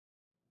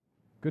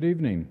Good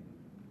evening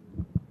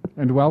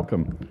and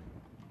welcome.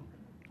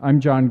 I'm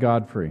John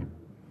Godfrey.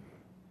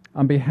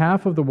 On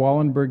behalf of the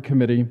Wallenberg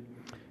Committee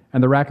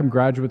and the Rackham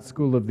Graduate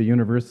School of the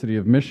University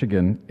of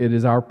Michigan, it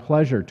is our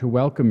pleasure to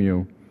welcome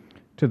you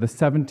to the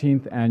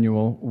 17th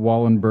Annual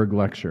Wallenberg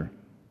Lecture.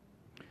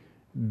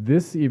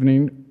 This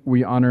evening,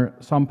 we honor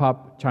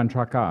Sompop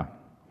Jantraka,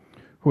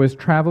 who has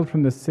traveled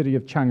from the city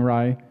of Chiang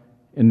Rai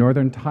in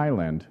northern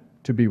Thailand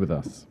to be with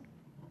us.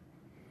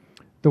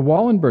 The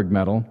Wallenberg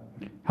Medal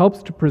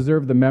helps to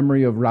preserve the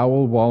memory of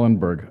Raoul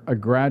Wallenberg, a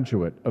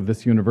graduate of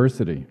this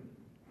university.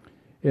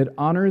 It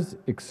honors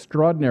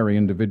extraordinary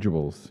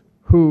individuals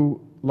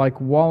who, like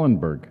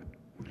Wallenberg,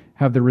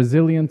 have the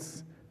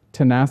resilience,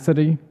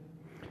 tenacity,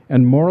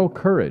 and moral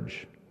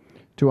courage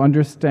to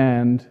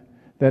understand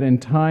that in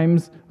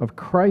times of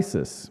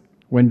crisis,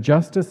 when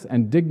justice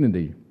and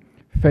dignity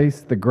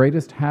face the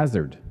greatest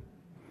hazard,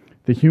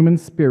 the human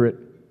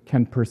spirit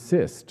can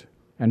persist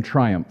and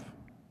triumph.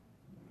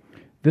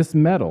 This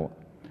medal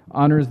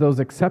honors those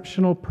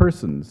exceptional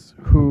persons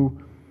who,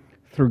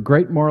 through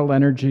great moral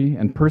energy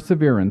and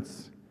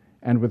perseverance,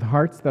 and with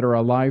hearts that are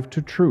alive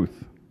to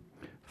truth,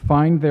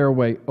 find their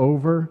way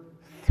over,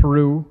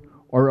 through,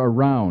 or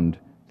around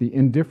the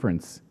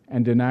indifference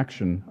and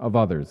inaction of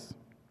others.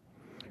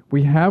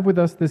 We have with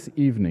us this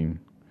evening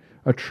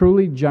a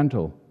truly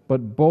gentle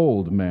but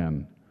bold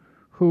man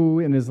who,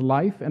 in his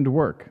life and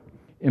work,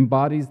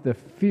 embodies the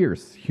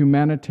fierce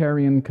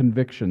humanitarian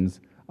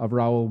convictions of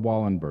Raoul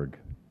Wallenberg.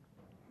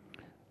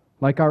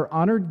 Like our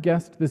honored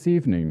guest this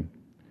evening,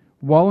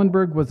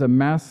 Wallenberg was a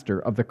master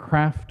of the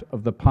craft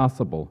of the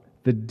possible,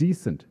 the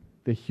decent,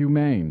 the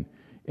humane,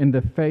 in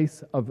the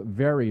face of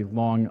very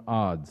long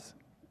odds.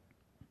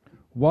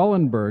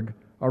 Wallenberg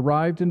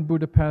arrived in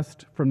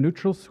Budapest from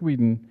neutral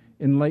Sweden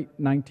in late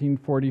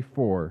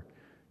 1944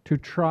 to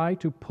try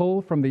to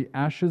pull from the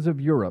ashes of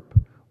Europe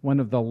one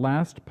of the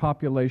last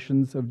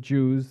populations of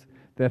Jews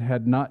that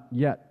had not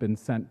yet been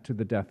sent to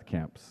the death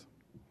camps.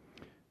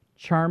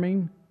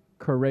 Charming,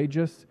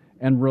 courageous,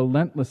 and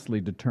relentlessly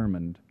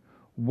determined,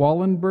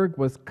 Wallenberg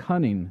was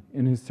cunning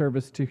in his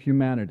service to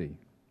humanity.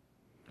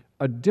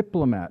 A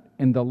diplomat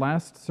in the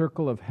last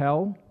circle of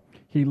hell,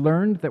 he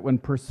learned that when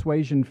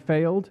persuasion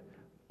failed,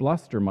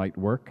 bluster might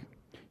work.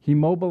 He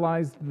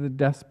mobilized the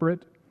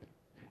desperate,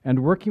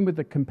 and working with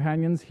the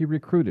companions he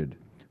recruited,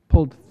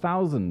 pulled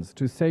thousands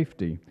to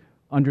safety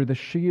under the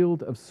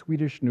shield of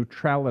Swedish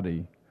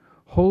neutrality,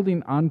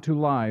 holding on to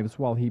lives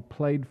while he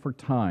played for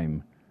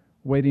time,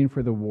 waiting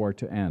for the war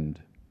to end.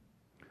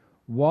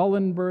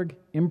 Wallenberg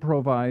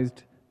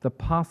improvised the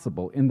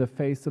possible in the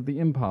face of the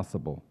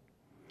impossible.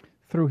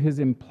 Through his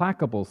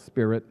implacable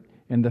spirit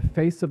in the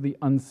face of the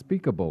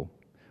unspeakable,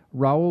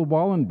 Raoul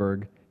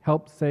Wallenberg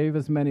helped save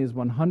as many as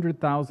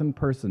 100,000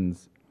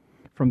 persons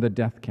from the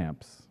death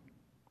camps.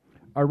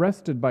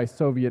 Arrested by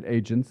Soviet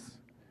agents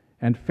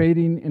and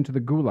fading into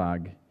the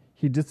Gulag,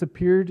 he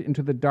disappeared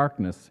into the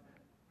darkness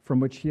from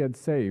which he had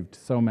saved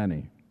so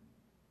many.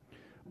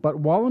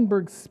 But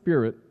Wallenberg's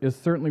spirit is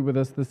certainly with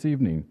us this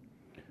evening.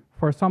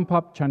 For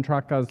Sompop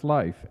Jantraka's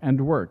life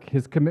and work,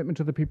 his commitment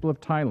to the people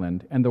of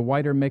Thailand and the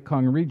wider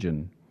Mekong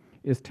region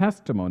is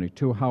testimony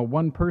to how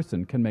one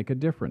person can make a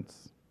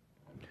difference.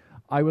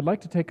 I would like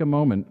to take a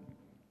moment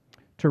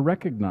to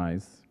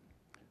recognize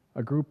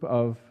a group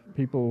of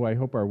people who I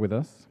hope are with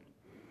us,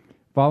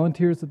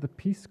 volunteers of the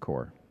Peace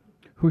Corps,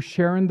 who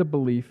share in the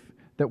belief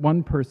that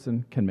one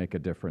person can make a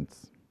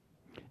difference.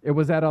 It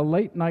was at a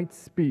late-night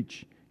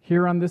speech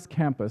here on this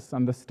campus,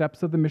 on the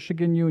steps of the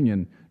Michigan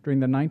Union during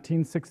the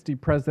 1960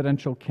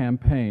 presidential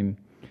campaign,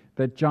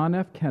 that John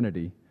F.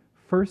 Kennedy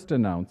first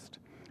announced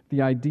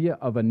the idea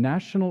of a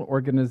national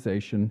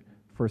organization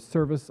for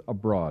service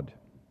abroad.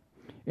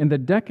 In the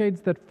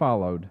decades that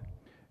followed,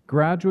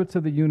 graduates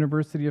of the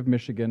University of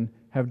Michigan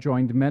have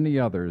joined many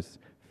others,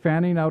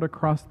 fanning out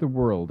across the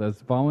world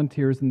as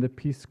volunteers in the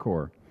Peace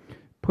Corps,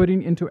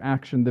 putting into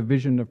action the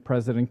vision of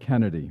President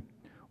Kennedy,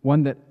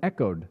 one that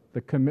echoed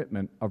the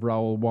commitment of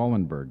Raoul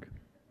Wallenberg.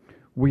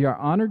 We are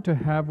honored to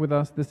have with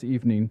us this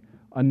evening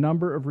a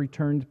number of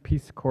returned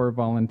Peace Corps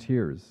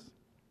volunteers.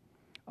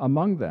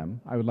 Among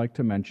them, I would like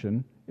to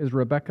mention, is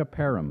Rebecca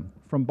Parham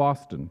from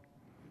Boston,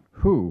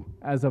 who,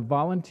 as a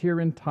volunteer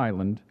in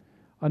Thailand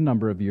a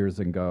number of years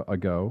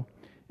ago,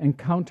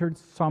 encountered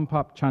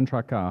Sompop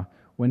Jantraka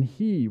when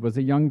he was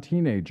a young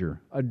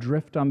teenager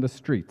adrift on the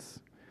streets,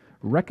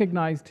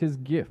 recognized his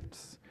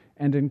gifts,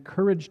 and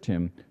encouraged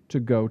him to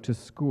go to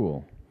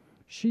school.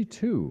 She,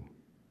 too,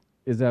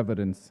 is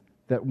evidence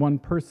that one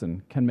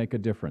person can make a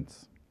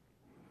difference.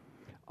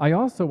 I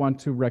also want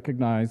to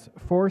recognize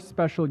 4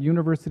 special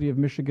University of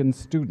Michigan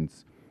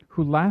students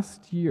who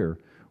last year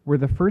were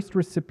the first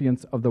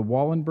recipients of the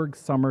Wallenberg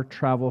Summer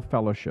Travel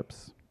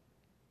Fellowships.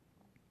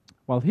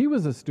 While he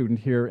was a student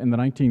here in the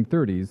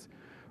 1930s,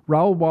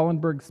 Raoul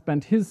Wallenberg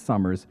spent his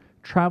summers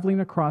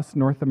traveling across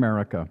North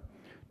America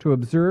to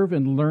observe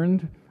and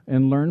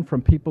learn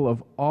from people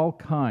of all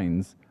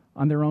kinds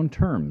on their own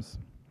terms.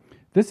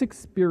 This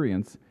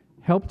experience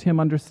helped him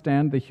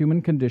understand the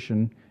human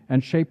condition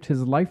and shaped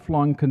his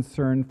lifelong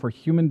concern for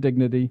human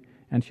dignity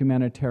and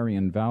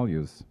humanitarian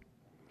values.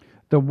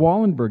 The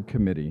Wallenberg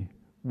Committee,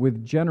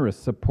 with generous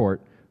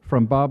support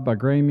from Bob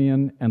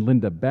Bagramian and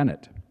Linda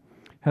Bennett,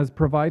 has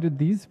provided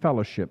these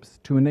fellowships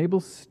to enable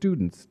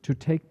students to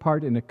take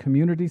part in a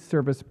community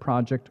service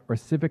project or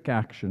civic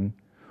action,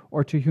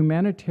 or to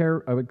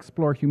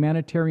explore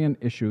humanitarian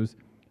issues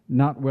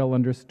not well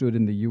understood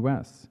in the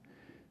US.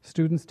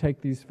 Students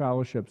take these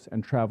fellowships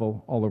and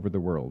travel all over the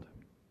world.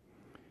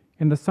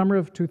 In the summer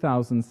of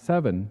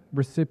 2007,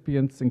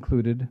 recipients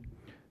included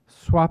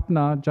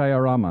Swapna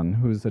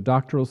Jayaraman, who's a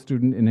doctoral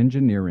student in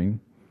engineering,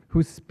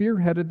 who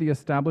spearheaded the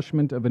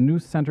establishment of a new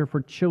center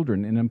for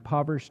children in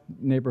impoverished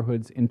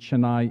neighborhoods in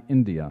Chennai,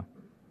 India.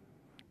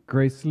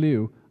 Grace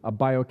Liu, a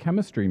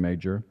biochemistry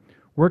major,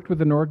 worked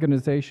with an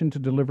organization to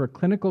deliver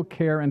clinical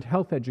care and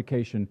health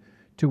education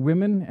to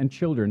women and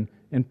children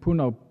in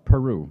Puno,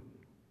 Peru.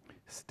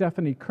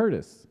 Stephanie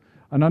Curtis,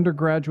 an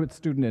undergraduate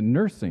student in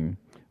nursing,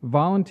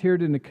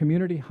 volunteered in a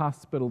community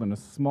hospital in a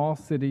small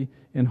city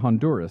in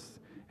Honduras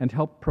and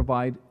helped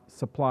provide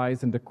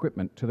supplies and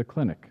equipment to the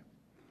clinic.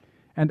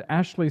 And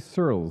Ashley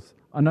Searles,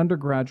 an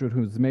undergraduate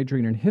who's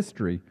majoring in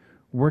history,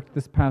 worked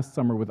this past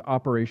summer with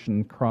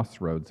Operation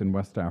Crossroads in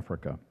West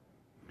Africa.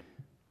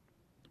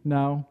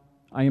 Now,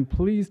 I am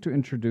pleased to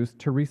introduce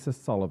Teresa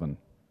Sullivan,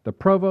 the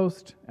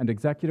Provost and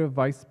Executive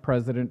Vice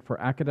President for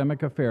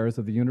Academic Affairs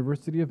of the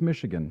University of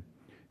Michigan,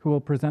 who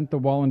will present the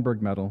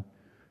Wallenberg Medal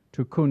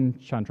to Kun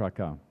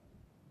Jantraka.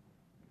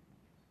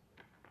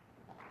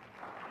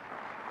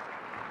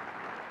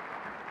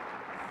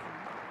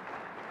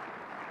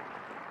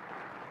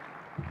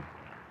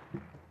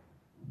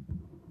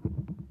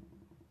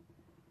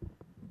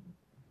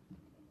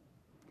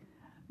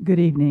 Good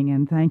evening,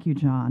 and thank you,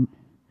 John.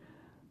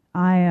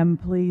 I am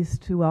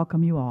pleased to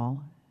welcome you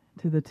all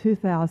to the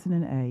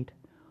 2008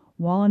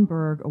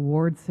 Wallenberg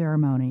Award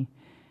Ceremony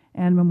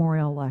and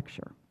Memorial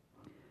Lecture.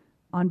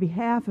 On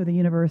behalf of the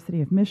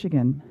University of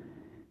Michigan,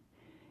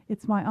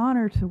 it's my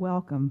honor to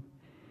welcome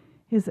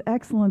His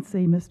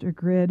Excellency Mr.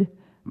 Grid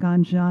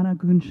Ganjana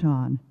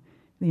Gunchan,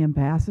 the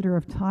Ambassador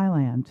of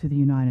Thailand to the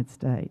United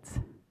States.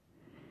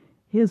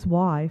 His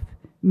wife,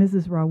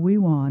 Mrs.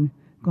 Rawiwan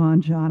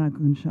Ganjana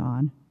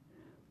Gunchan,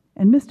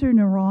 and Mr.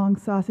 Narong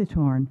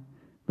Sasitorn,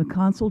 the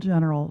Consul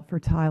General for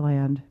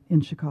Thailand in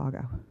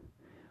Chicago.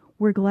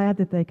 We're glad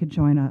that they could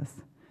join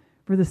us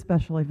for this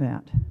special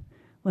event.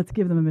 Let's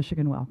give them a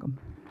Michigan welcome.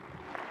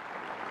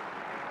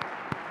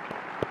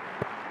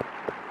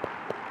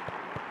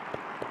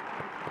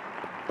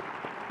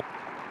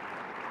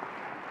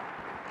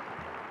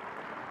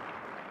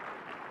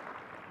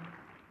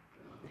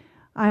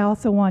 I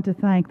also want to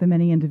thank the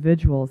many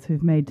individuals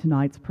who've made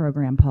tonight's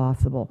program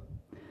possible.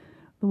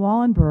 The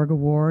Wallenberg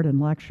Award and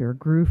Lecture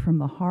grew from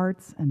the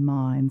hearts and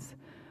minds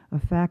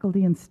of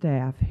faculty and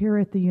staff here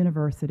at the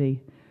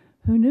university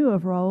who knew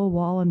of Raoul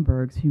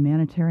Wallenberg's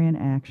humanitarian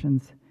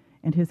actions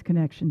and his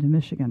connection to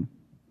Michigan.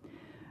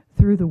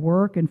 Through the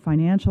work and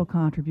financial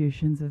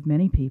contributions of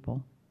many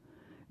people,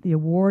 the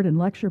award and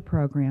lecture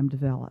program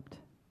developed.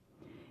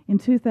 In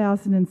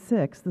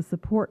 2006, the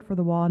support for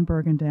the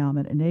Wallenberg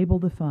Endowment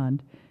enabled the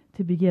fund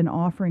to begin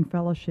offering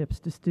fellowships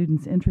to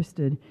students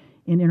interested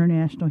in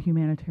international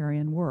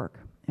humanitarian work,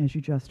 as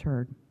you just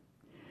heard.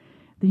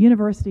 The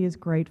university is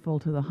grateful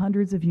to the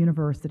hundreds of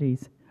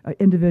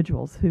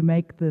individuals who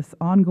make this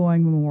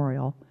ongoing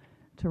memorial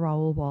to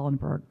Raoul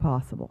Wallenberg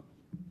possible.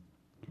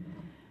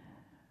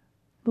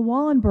 The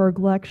Wallenberg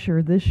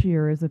Lecture this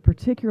year is a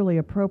particularly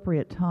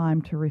appropriate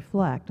time to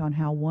reflect on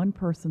how one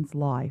person's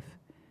life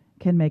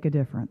can make a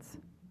difference.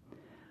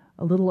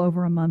 A little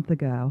over a month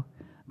ago,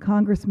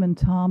 Congressman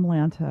Tom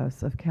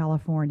Lantos of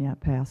California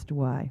passed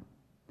away.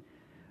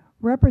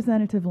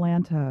 Representative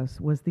Lantos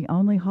was the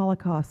only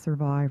Holocaust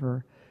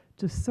survivor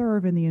to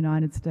serve in the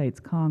United States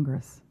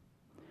Congress.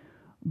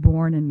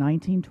 Born in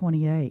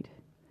 1928,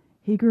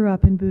 he grew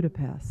up in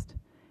Budapest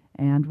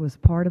and was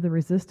part of the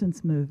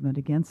resistance movement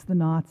against the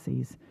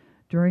Nazis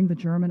during the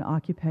German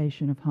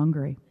occupation of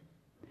Hungary.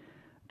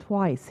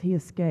 Twice he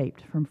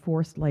escaped from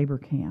forced labor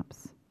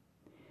camps.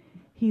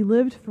 He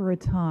lived for a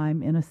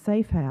time in a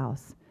safe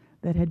house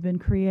that had been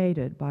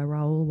created by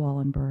Raoul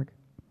Wallenberg.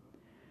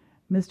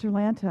 Mr.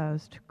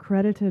 Lantos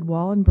credited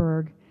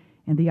Wallenberg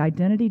and the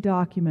identity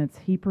documents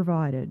he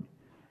provided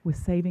with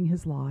saving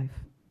his life.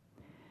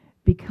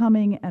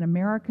 Becoming an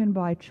American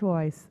by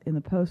choice in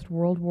the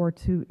post-World War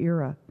II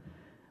era,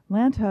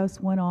 Lantos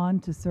went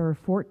on to serve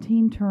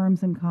 14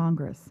 terms in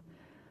Congress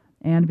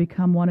and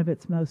become one of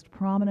its most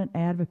prominent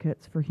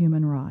advocates for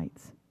human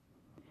rights.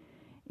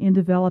 In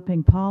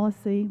developing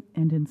policy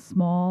and in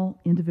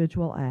small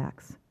individual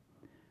acts,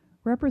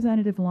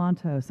 Representative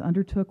Lantos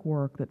undertook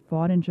work that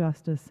fought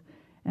injustice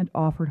and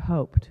offered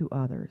hope to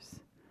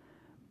others.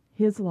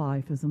 His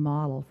life is a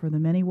model for the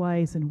many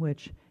ways in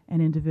which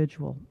an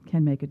individual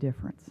can make a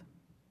difference.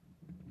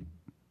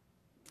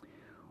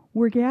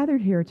 We're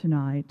gathered here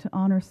tonight to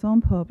honor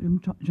Sompop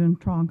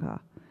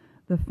Jantraka,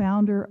 the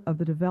founder of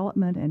the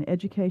Development and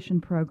Education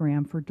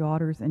Program for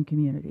Daughters and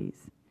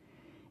Communities.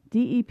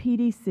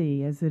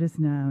 DEPDC, as it is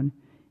known,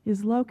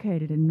 is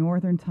located in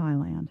northern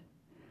Thailand.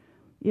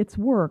 Its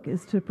work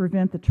is to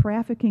prevent the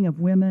trafficking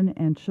of women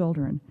and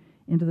children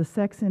into the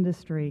sex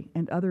industry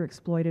and other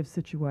exploitive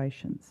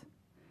situations.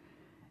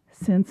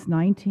 Since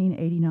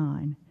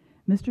 1989,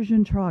 Mr.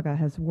 Jantraka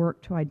has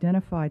worked to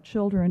identify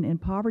children in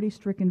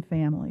poverty-stricken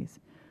families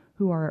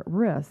who are at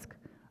risk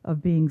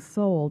of being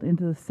sold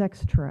into the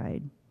sex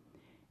trade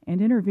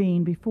and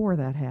intervene before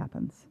that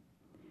happens.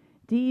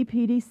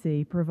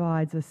 DEPDC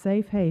provides a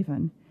safe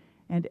haven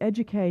and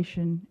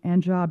education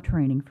and job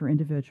training for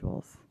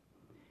individuals.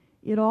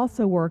 It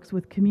also works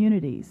with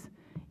communities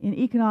in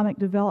economic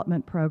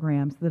development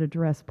programs that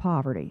address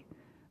poverty,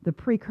 the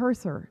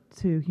precursor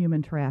to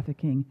human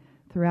trafficking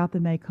throughout the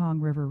Mekong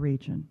River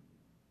region.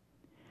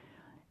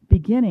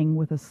 Beginning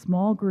with a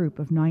small group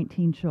of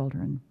 19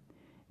 children,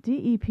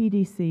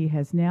 DEPDC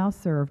has now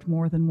served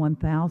more than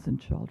 1,000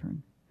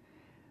 children.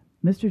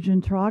 Mr.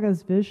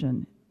 Jantraka's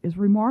vision is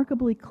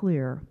remarkably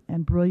clear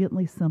and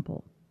brilliantly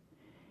simple.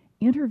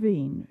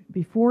 Intervene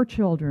before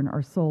children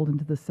are sold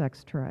into the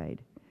sex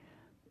trade.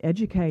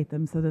 Educate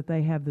them so that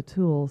they have the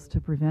tools to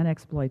prevent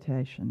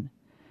exploitation,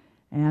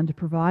 and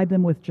provide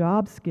them with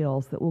job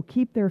skills that will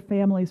keep their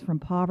families from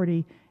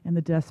poverty and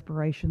the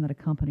desperation that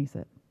accompanies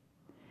it.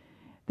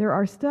 There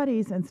are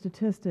studies and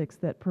statistics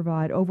that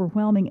provide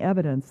overwhelming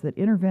evidence that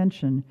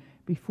intervention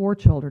before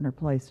children are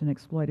placed in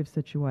exploitive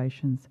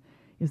situations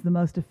is the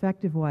most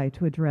effective way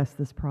to address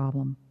this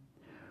problem.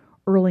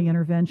 Early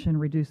intervention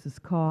reduces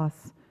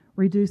costs,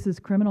 reduces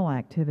criminal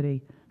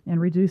activity, and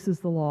reduces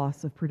the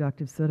loss of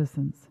productive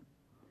citizens.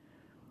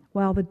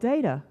 While the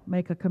data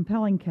make a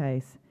compelling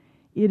case,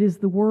 it is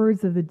the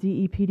words of the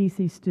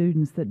DEPDC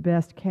students that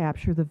best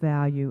capture the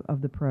value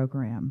of the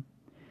program.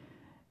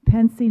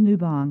 Pensy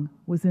Nubang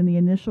was in the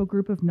initial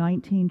group of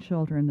 19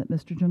 children that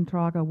Mr.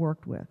 Jantraka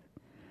worked with.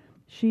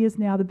 She is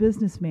now the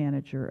business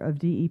manager of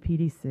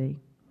DEPDC.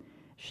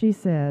 She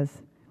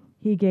says,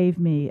 "He gave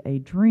me a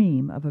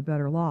dream of a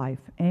better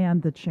life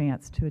and the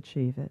chance to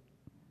achieve it."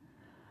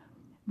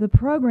 The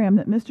program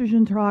that Mr.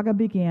 Jantraka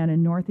began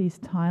in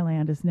northeast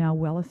Thailand is now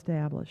well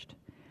established.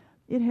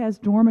 It has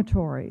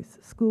dormitories,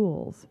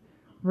 schools,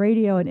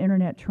 radio and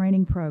internet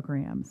training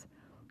programs,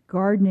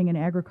 gardening and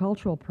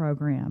agricultural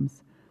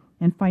programs,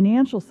 and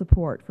financial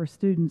support for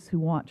students who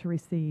want to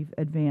receive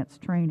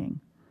advanced training.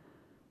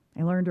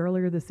 I learned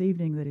earlier this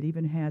evening that it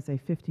even has a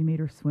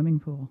 50-meter swimming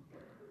pool.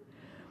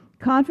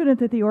 Confident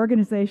that the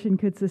organization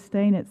could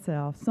sustain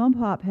itself,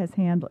 Sompop has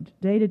handled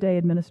day-to-day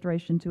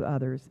administration to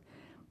others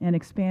and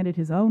expanded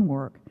his own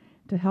work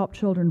to help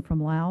children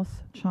from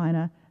Laos,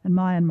 China, and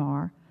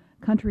Myanmar,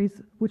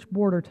 countries which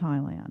border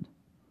Thailand.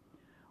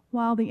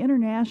 While the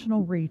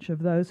international reach of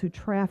those who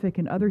traffic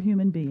in other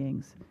human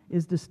beings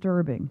is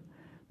disturbing,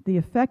 the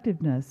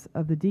effectiveness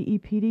of the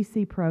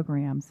DEPDC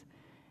programs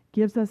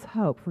gives us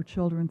hope for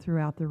children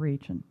throughout the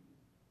region.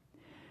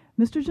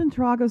 Mr.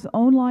 Jantraka's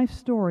own life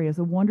story is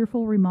a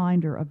wonderful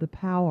reminder of the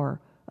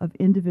power of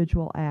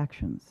individual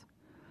actions.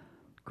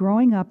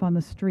 Growing up on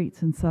the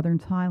streets in southern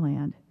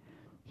Thailand,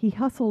 he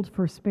hustled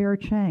for spare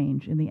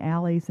change in the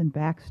alleys and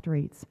back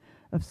streets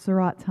of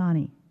Surat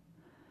Thani.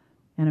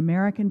 An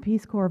American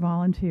Peace Corps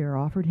volunteer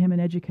offered him an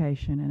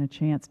education and a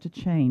chance to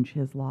change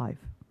his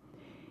life.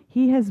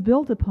 He has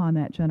built upon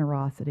that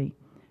generosity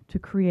to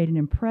create an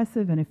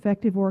impressive and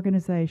effective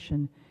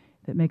organization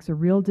that makes a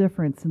real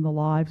difference in the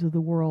lives of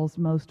the world's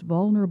most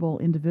vulnerable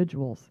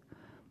individuals,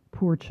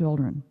 poor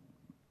children.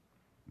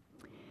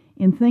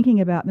 In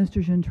thinking about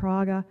Mr.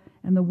 Jantraka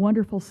and the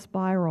wonderful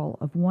spiral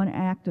of one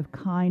act of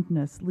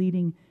kindness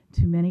leading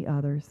to many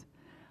others,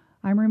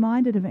 I'm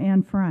reminded of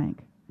Anne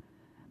Frank.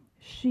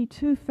 She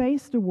too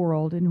faced a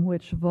world in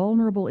which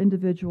vulnerable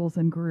individuals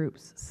and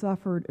groups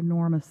suffered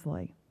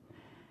enormously.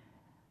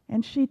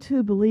 And she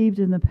too believed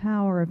in the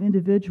power of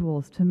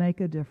individuals to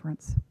make a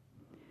difference.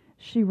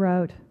 She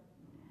wrote,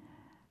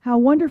 "How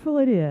wonderful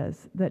it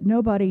is that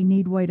nobody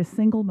need wait a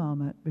single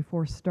moment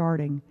before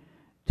starting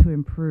to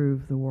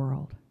improve the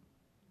world."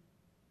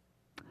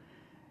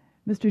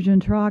 Mr.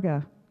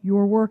 Jantraka,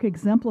 your work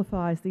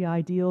exemplifies the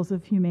ideals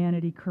of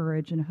humanity,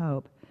 courage, and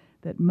hope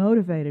that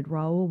motivated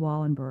Raoul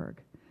Wallenberg.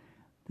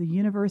 The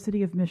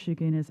University of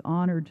Michigan is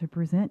honored to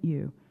present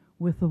you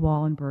with the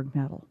Wallenberg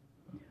Medal.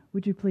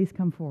 Would you please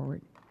come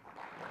forward?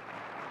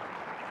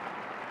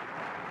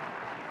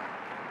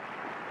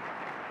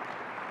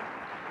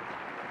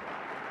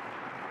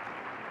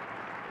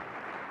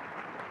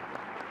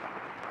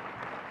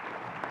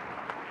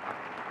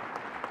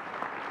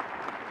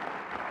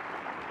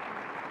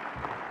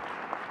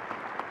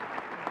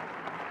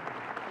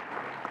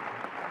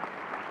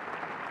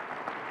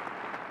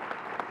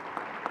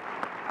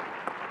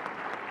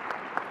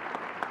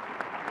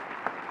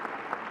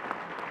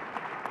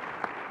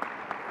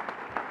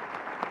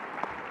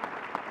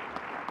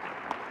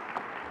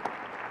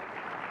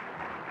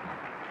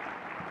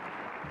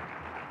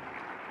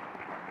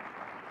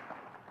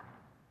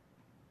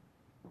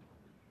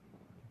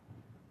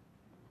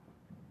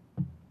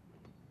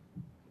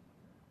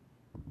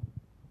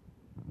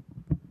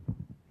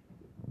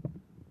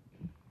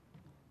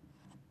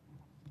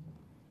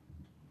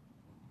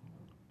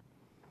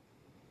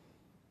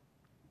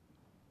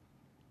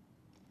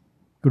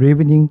 Good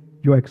evening,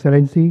 Your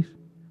Excellencies,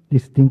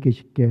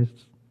 distinguished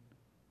guests,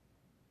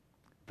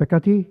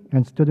 faculty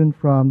and students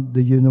from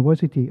the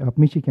University of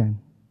Michigan,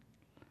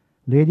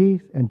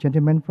 ladies and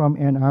gentlemen from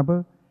Ann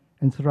Arbor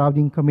and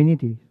surrounding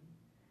communities.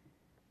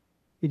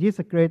 It is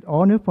a great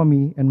honor for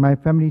me and my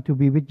family to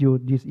be with you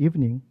this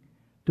evening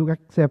to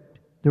accept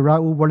the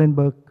Raoul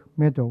Wallenberg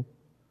Medal.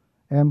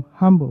 I am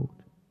humbled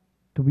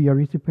to be a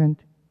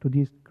recipient to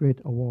this great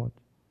award.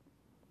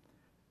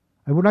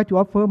 I would like to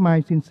offer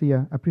my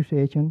sincere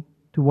appreciation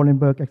to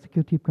Wallenberg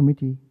Executive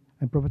Committee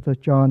and Professor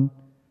John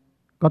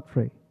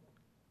Godfrey,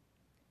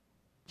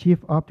 Chief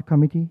of the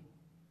Committee,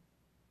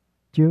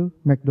 Jill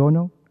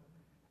McDonald,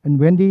 and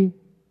Wendy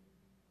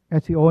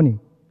Asioni.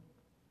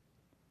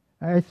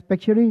 I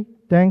especially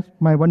thank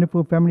my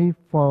wonderful family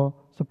for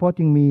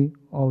supporting me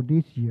all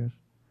these years.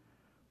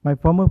 My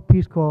former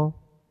Peace Corps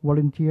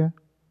volunteer,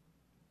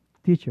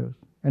 teachers,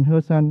 and her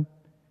son,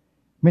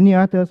 many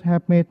others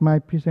have made my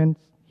presence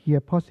here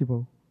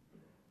possible.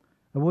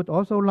 I would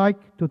also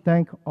like to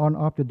thank all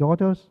of the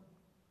daughters,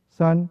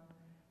 sons,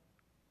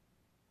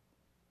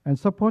 and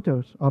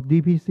supporters of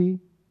DEPDC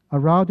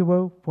around the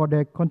world for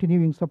their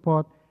continuing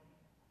support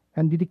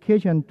and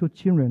dedication to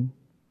children.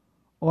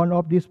 All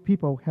of these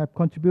people have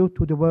contributed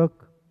to the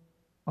work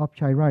of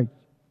child rights,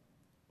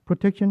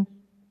 protection,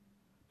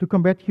 to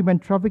combat human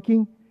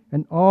trafficking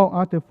and all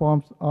other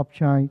forms of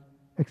child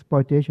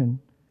exploitation.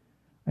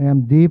 I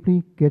am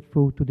deeply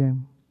grateful to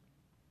them.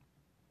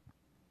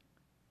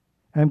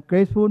 I am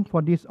grateful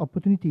for this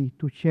opportunity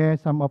to share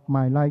some of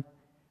my life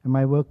and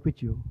my work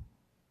with you.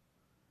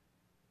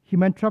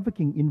 Human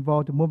trafficking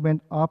involves the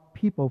movement of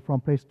people from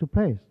place to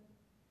place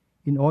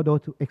in order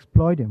to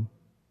exploit them.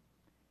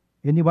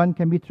 Anyone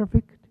can be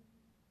trafficked,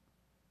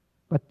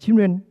 but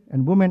children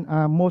and women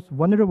are most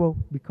vulnerable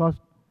because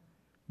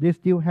they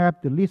still have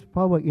the least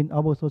power in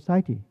our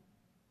society.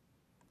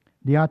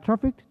 They are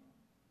trafficked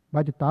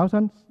by the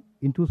thousands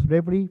into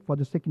slavery for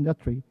the sex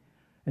industry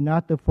and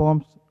other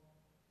forms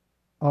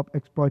of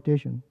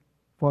exploitation,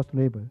 forced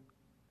labor.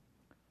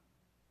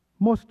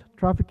 Most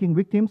trafficking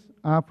victims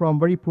are from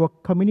very poor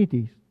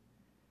communities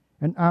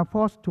and are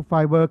forced to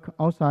find work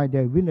outside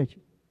their village.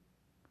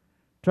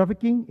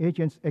 Trafficking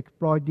agents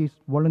exploit these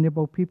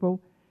vulnerable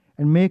people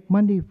and make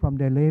money from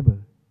their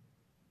labor.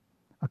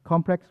 A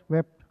complex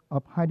web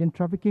of hidden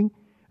trafficking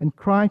and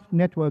crime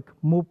network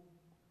move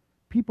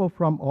people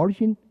from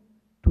origin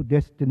to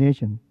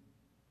destination,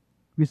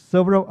 with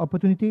several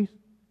opportunities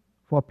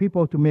for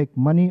people to make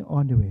money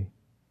on the way.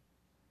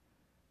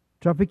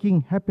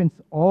 Trafficking happens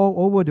all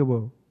over the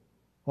world.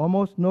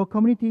 Almost no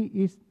community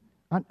is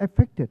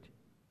unaffected.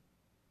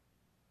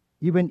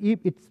 Even if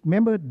its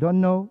members don't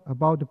know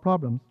about the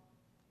problems,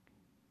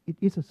 it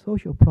is a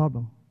social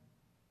problem,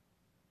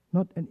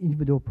 not an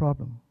individual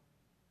problem.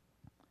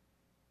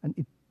 And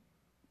it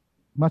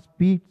must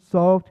be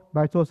solved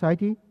by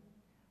society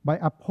by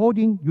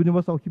upholding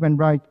universal human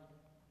rights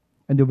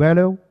and the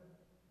value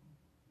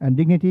and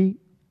dignity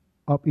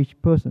of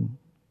each person.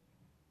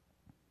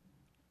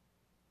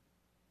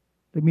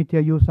 Let me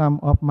tell you some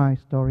of my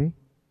story.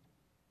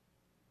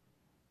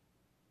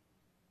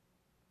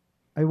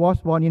 I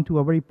was born into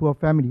a very poor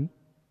family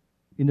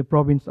in the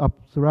province of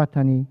Surat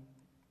Thani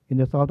in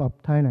the south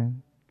of Thailand.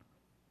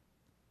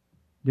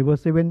 There were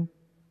 7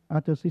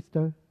 other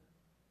sisters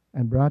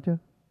and brothers.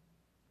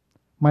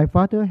 My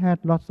father had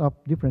lots of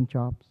different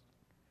jobs: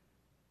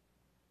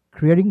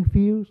 clearing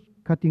fields,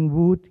 cutting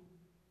wood,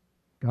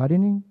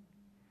 gardening,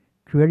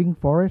 clearing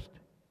forest,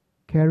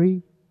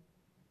 carrying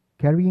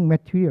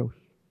materials,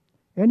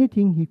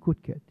 anything he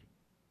could get.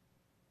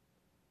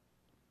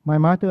 My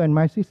mother and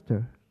my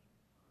sister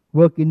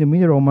worked in the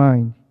mineral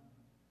mine,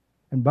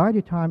 and by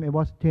the time I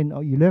was 10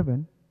 or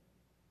 11,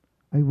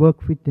 I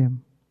worked with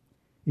them.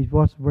 It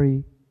was a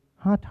very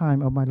hard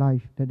time of my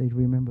life that I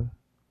remember.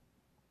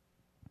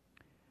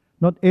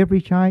 Not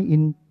every child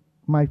in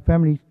my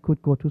family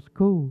could go to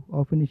school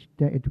or finish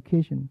their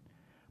education.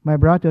 My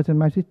brothers and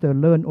my sister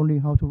learned only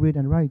how to read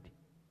and write.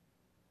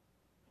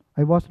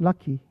 I was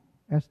lucky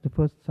as the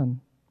first son.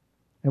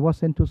 I was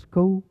sent to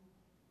school.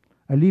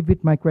 I lived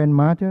with my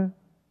grandmother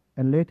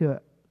and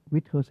later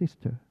with her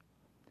sister,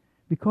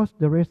 because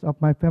the rest of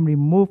my family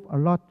moved a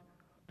lot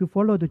to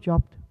follow the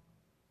job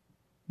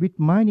with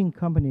mining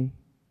company.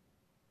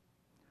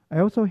 I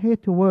also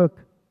had to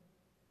work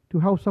to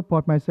help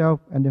support myself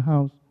and the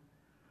house.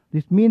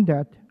 This means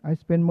that I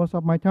spend most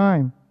of my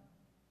time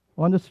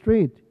on the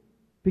street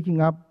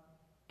picking up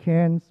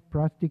cans,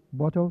 plastic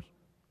bottles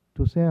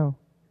to sell.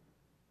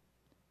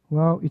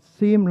 Well, it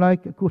seemed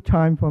like a good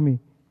time for me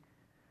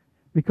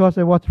because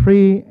I was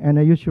free and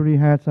I usually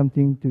had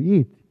something to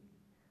eat.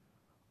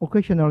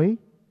 Occasionally,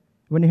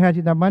 when I had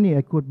enough money,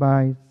 I could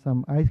buy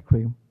some ice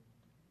cream.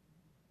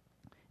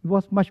 It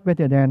was much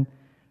better than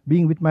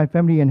being with my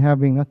family and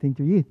having nothing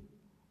to eat.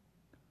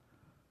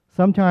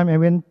 Sometimes I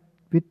went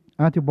with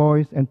other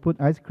boys and put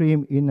ice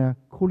cream in a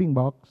cooling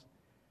box.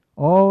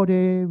 All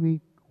day we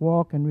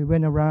walked and we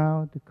went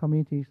around the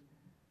communities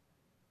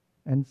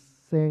and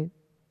say,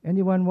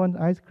 anyone want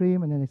ice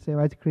cream? And then I sell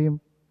ice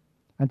cream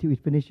until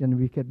it's finished and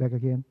we get back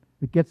again.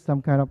 We get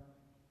some kind of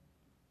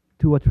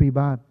 2 or 3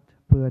 baht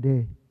per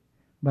day,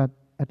 but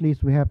at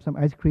least we have some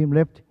ice cream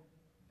left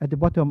at the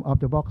bottom of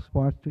the box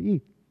for us to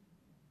eat.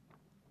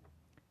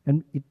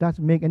 And it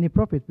doesn't make any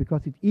profit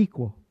because it's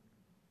equal.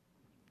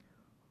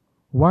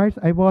 Whilst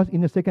I was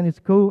in the secondary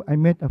school, I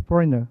met a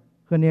foreigner.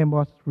 Her name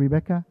was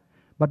Rebecca,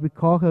 but we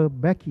call her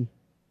Becky.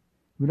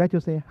 We like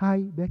to say,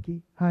 "Hi,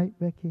 Becky. Hi,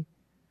 Becky."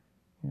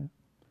 Yeah.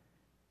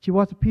 She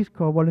was a Peace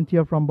Corps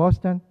volunteer from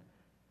Boston,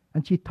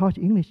 and she taught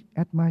English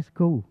at my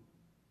school.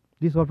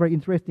 This was very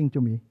interesting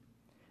to me,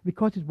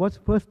 because it was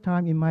the first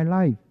time in my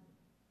life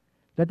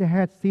that I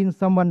had seen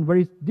someone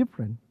very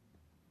different.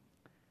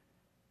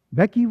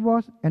 Becky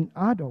was an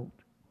adult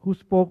who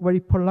spoke very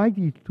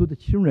politely to the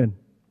children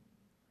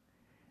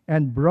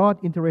and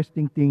brought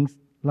interesting things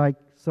like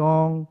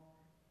song,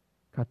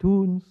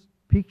 cartoons,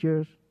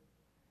 pictures,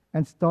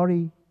 and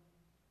story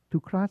to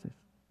classes.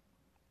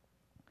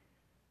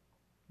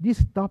 This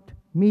stopped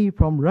me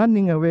from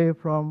running away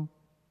from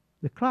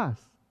the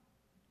class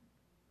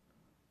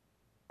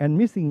and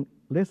missing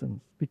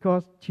lessons,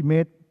 because she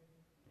made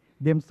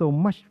them so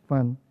much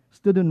fun.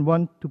 Students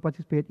want to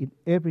participate in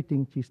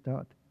everything she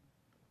taught.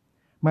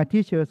 My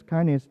teacher's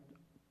kindness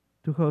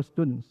to her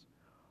students,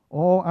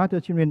 all other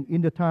children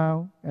in the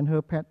town, and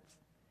her pets,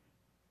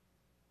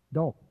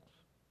 dogs,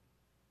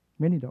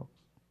 many dogs,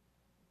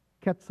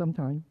 cats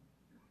sometimes,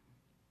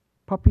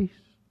 puppies,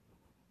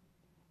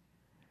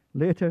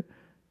 later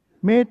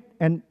made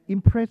an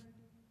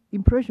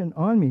impression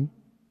on me.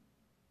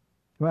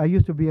 Well, I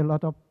used to be a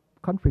lot of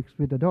conflicts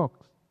with the dogs.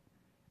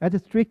 As a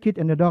street kid,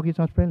 and the dog is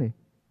not friendly.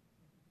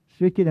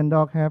 Street kid and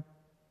dog have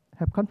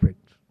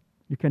conflicts,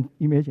 you can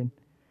imagine.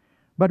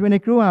 But when I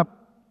grew up,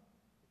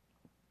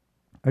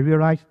 I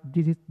realized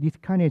this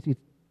kindness is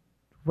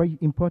very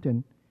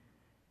important.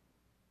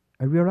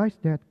 I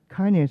realized that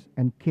kindness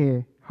and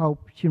care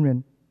help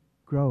children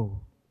grow.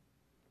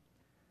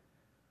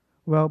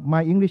 Well,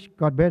 my English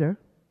got better,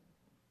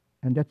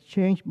 and that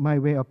changed my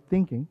way of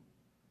thinking.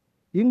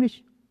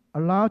 English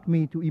allowed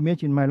me to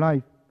imagine my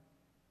life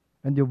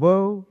and the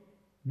world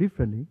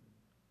differently,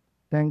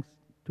 thanks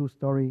to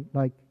stories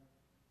like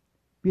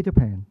Peter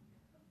Pan,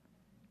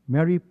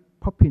 Mary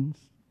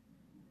Poppins,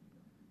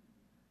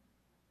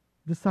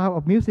 The Sound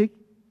of Music,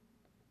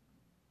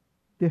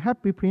 The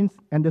Happy Prince,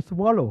 and The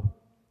Swallow.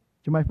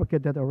 You might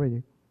forget that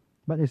already,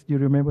 but I still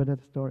remember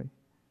that story.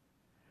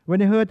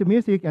 When I heard the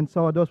music and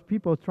saw those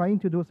people trying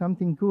to do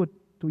something good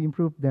to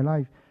improve their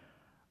life,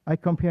 I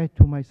compared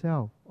to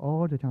myself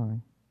all the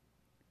time.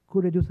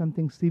 Could I do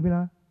something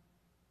similar?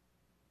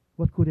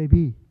 What could I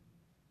be?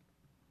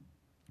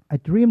 I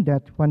dreamed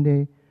that one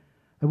day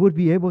I would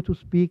be able to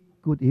speak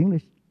good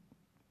English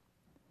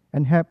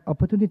and have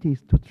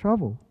opportunities to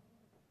travel.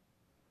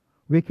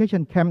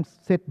 Vacation camps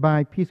set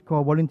by Peace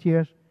Corps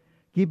volunteers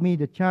give me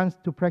the chance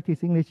to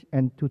practice English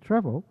and to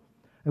travel.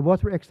 I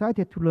was very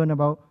excited to learn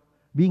about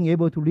being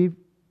able to live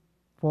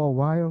for a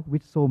while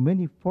with so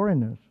many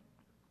foreigners.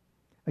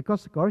 I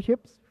got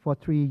scholarships for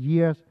 3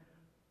 years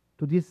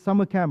to these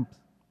summer camps.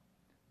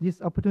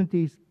 These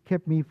opportunities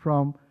kept me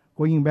from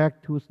going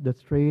back to the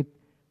street,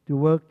 to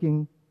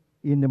working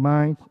in the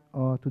mines,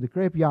 or to the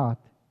graveyard.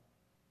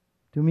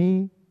 To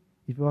me,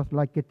 it was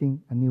like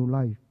getting a new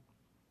life.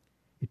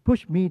 It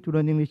pushed me to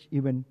learn English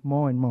even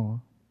more and more.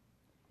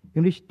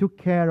 English took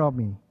care of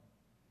me.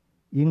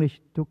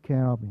 English took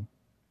care of me.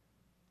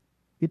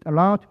 It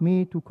allowed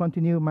me to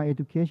continue my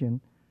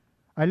education.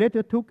 I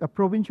later took a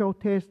provincial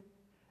test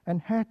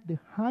and had the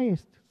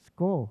highest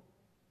score.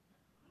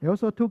 I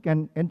also took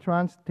an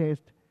entrance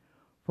test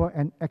for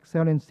an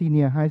excellent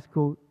senior high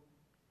school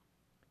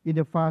in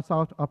the far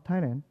south of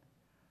Thailand.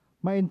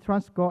 My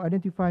entrance score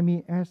identified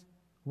me as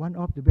one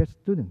of the best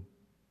students,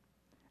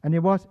 and I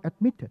was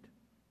admitted.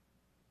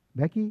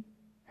 Becky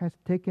has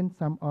taken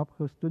some of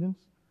her students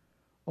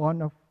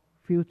on a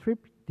field trip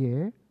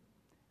there,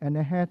 and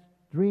I had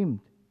dreamed,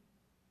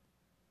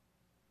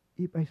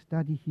 if I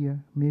study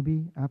here,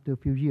 maybe after a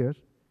few years,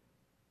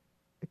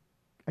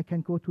 I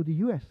can go to the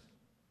US.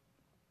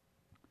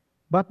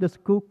 But the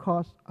school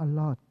costs a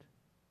lot.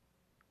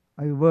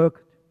 I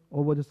worked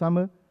over the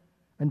summer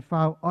and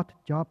found odd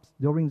jobs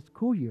during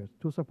school years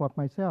to support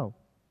myself.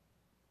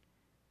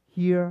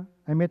 Here,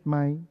 I met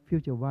my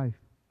future wife.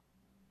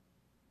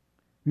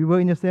 We were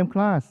in the same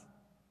class.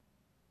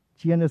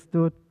 She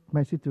understood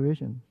my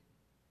situation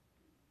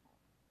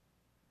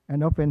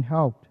and often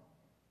helped.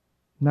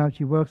 Now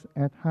she works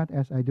as hard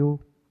as I do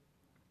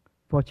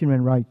for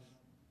children's rights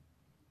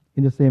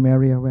in the same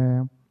area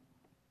where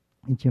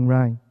in Chiang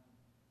Rai.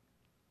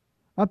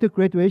 After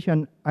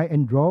graduation, I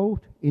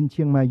enrolled in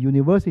Chiang Mai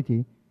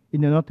University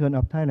in the northern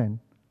of Thailand.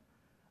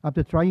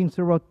 After trying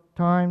several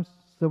times,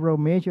 several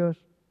majors,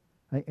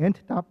 I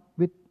ended up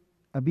with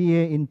a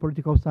BA in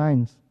political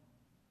science.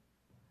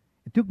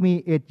 It took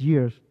me 8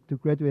 years to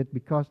graduate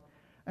because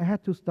I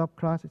had to stop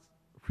classes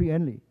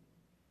frequently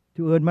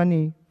to earn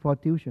money for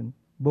tuition,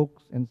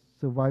 books, and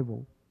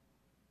survival.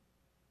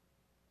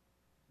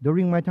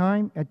 During my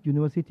time at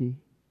university,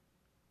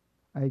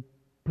 I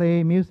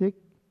play music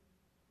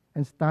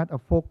and start a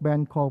folk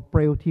band called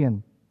Preo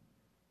Tien.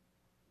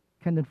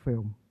 candle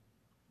film.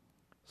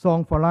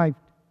 Song for Life.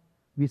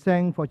 We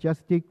sang for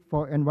justice,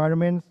 for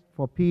environments,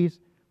 for peace,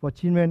 for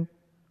children,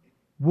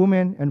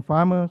 women, and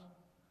farmers.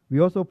 We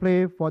also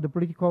play for the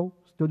political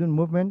student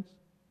movements,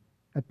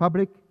 at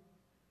public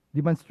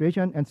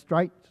demonstration and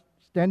strikes,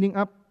 standing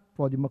up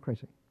for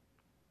democracy.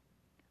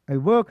 I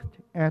worked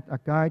as a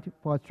guide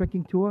for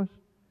trekking tours.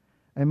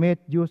 I made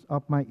use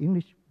of my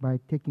English by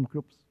taking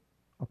groups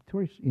of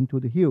tourists into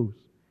the hills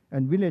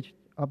and villages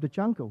of the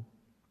jungle.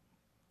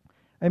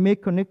 I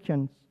made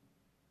connections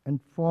and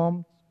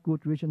formed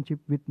good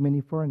relationships with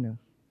many foreigners.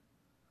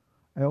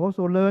 I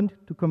also learned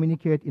to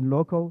communicate in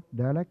local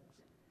dialects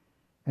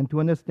and to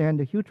understand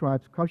the Hill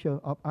tribes' culture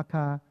of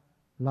Aka,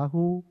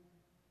 Lahu,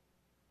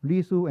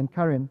 Lisu, and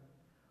Karen.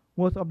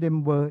 Most of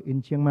them were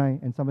in Chiang Mai,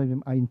 and some of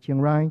them are in Chiang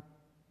Rai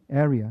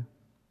area.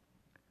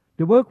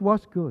 The work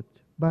was good,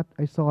 but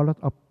I saw a lot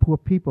of poor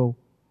people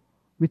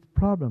with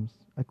problems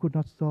I could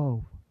not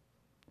solve.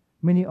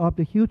 Many of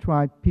the Hill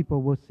tribe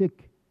people were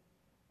sick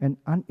and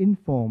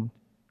uninformed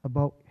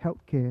about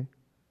health care.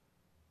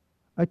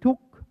 I took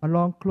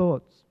along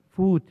clothes,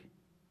 food,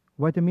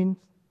 vitamins,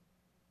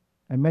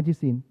 and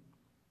medicine.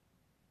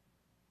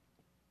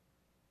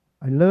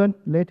 I learned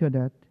later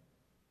that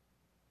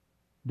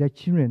their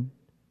children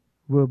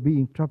were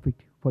being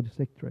trafficked for the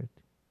sex trade.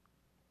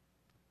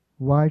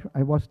 While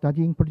I was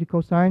studying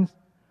political science,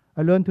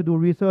 I learned to do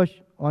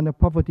research on the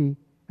poverty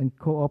and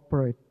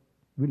cooperate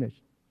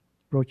village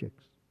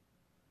projects.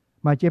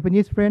 My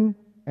Japanese friend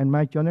and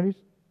my journalist,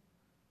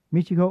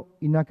 Michiko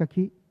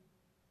Inagaki,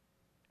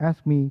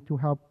 asked me to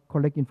help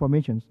collect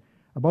information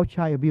about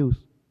child abuse,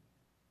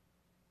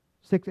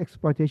 sex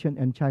exploitation,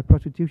 and child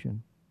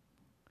prostitution.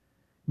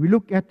 We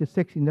look at the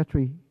sex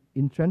industry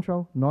in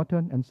central,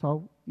 northern, and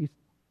southeast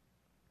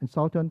and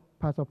southern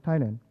parts of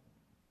Thailand.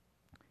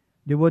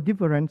 There were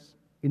differences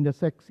in the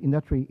sex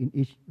industry in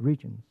each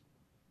region.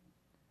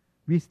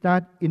 We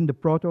start in the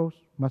brothels,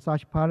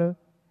 massage parlor,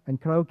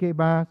 and karaoke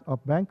bars of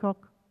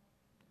Bangkok.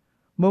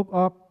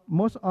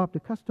 Most of the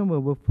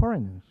customers were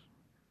foreigners.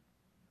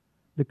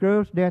 The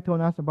girls there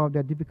told us about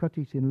their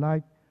difficulties in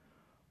life,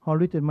 how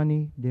little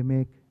money they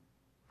make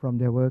from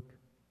their work,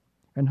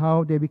 and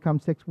how they become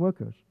sex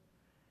workers.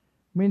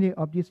 Many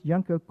of these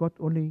young girls got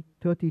only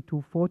 30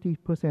 to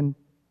 40%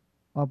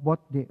 of what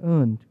they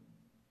earned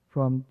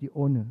from the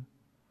owner.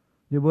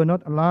 They were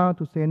not allowed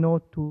to say no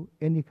to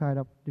any kind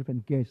of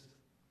different guests.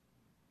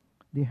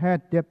 They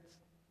had debts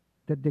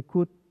that they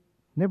could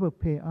never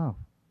pay off.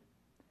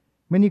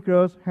 Many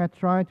girls had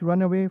tried to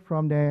run away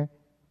from their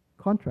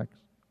contracts.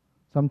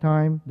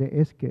 Sometimes they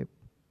escaped,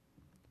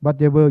 but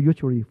they were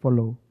usually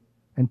followed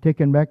and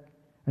taken back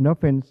and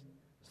often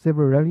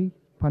severely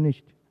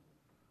punished.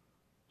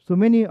 So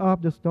many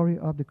of the stories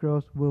of the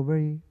girls were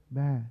very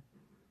bad.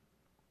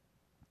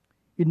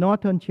 In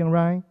northern Chiang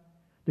Rai,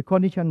 the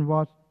condition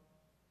was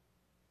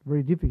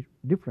very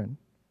different.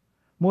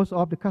 Most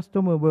of the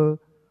customers were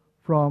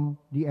from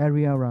the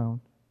area around.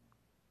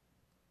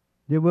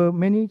 There were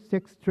many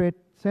sex trade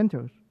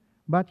centers,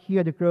 but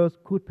here the girls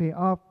could pay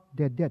off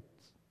their debts.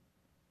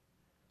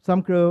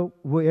 Some girls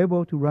were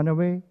able to run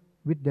away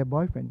with their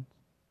boyfriends.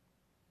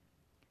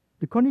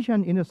 The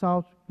conditions in the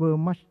south were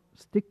much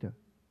stricter.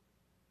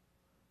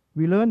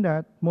 We learned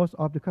that most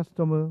of the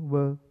customers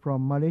were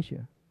from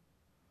Malaysia.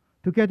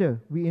 Together,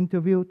 we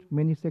interviewed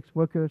many sex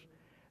workers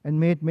and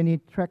made many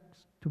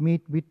treks to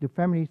meet with the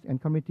families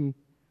and community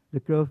the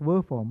girls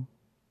were from.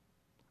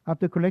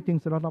 After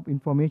collecting a lot of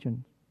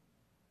information,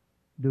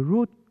 the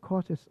root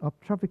causes of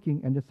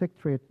trafficking and the sex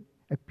trade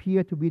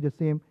appear to be the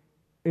same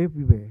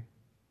everywhere.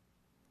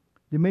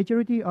 The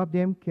majority of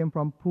them came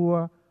from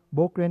poor,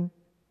 broken,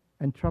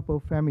 and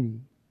troubled families.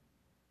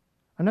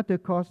 Another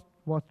cause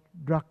was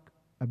drug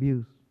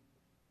abuse,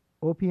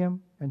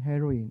 opium, and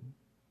heroin.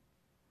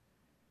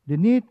 They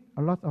need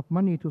a lot of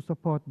money to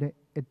support their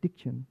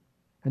addiction,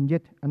 and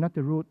yet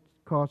another root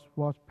cause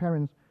was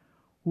parents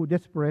who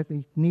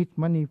desperately need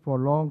money for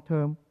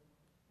long-term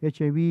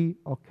HIV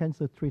or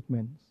cancer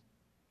treatments.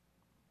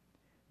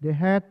 They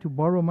had to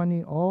borrow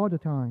money all the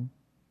time.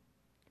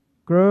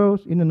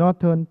 Girls in the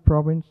northern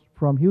province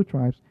from Hill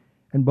tribes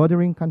and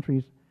bordering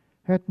countries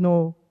had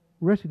no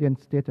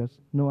resident status,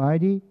 no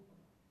ID,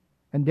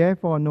 and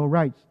therefore no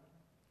rights.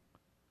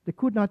 They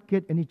could not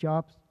get any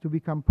jobs to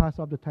become part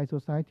of the Thai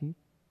society.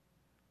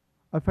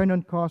 A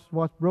final cause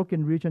was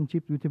broken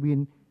relationships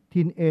between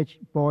teenage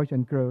boys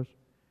and girls.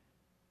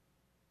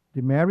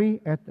 They marry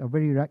at a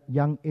very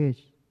young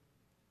age,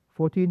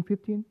 14,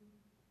 15,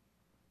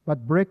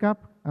 but break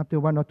up after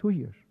 1 or 2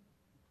 years.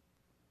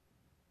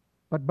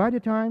 But by the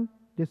time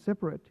they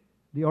separate,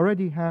 they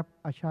already have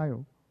a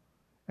child,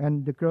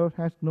 and the girl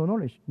has no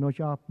knowledge, no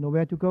job,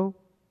 nowhere to go,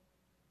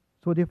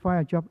 so they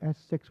find a job as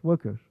sex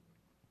workers.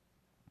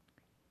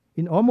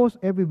 In almost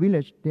every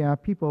village, there are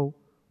people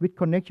with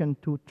connection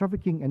to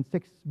trafficking and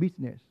sex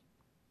business.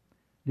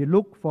 They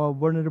look for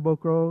vulnerable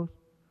girls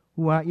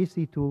who are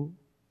easy to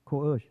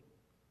coerce.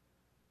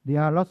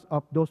 There are lots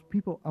of those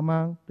people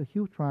among the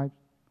Hill tribes,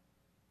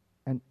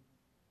 and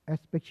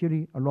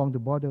especially along the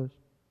borders.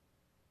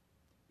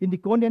 In the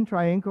Golden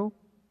Triangle,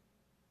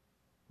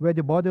 where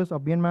the borders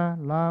of Myanmar,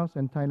 Laos,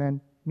 and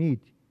Thailand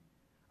meet.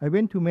 I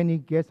went to many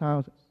guest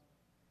houses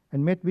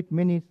and met with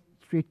many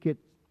street kids.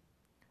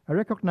 I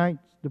recognized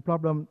the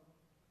problem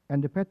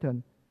and the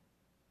pattern.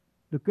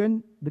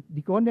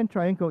 The Golden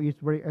Triangle is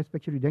very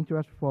especially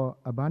dangerous for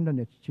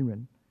abandoned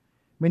children.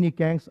 Many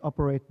gangs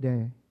operate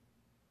there.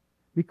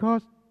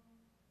 Because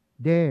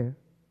there,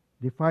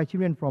 they find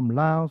children from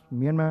Laos,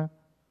 Myanmar,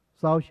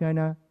 South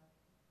China,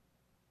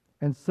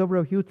 and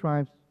several hill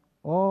tribes,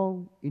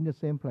 all in the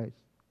same place.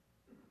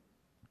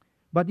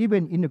 But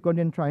even in the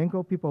Golden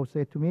Triangle, people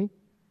say to me,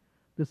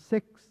 the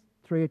sex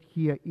trade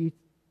here is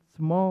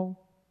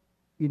small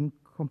in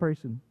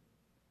comparison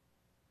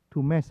to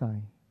Maasai.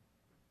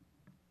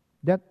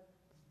 That's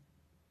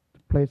the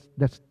place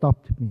that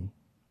stopped me.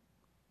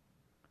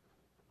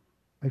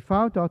 I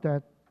found out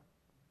that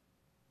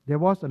there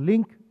was a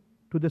link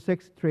to the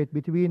sex trade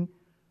between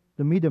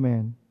the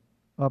middlemen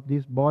of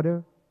these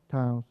border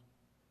towns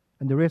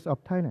and the rest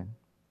of Thailand.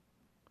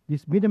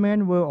 These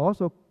middlemen were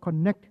also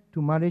connected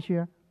to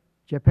Malaysia,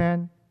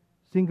 Japan,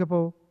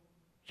 Singapore,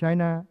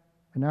 China,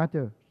 and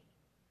others.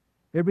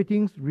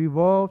 Everything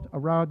revolved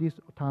around these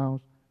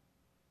towns.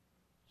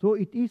 So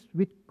it is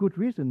with good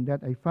reason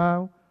that I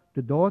found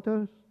the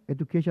daughters'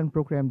 education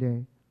program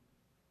there.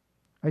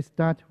 I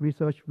start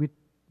research with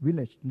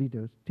village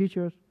leaders,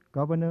 teachers,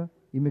 governor,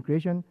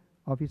 immigration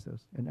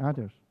officers, and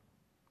others.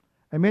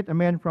 I met a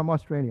man from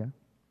Australia.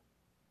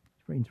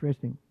 It's very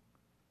interesting.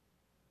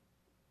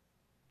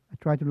 I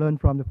tried to learn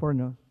from the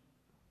foreigners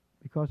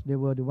because they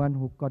were the ones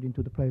who got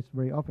into the place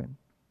very often.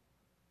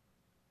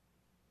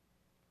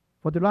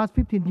 For the last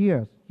 15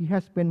 years, he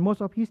has spent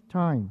most of his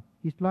time,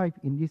 his life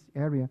in this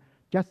area,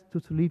 just to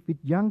sleep with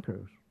young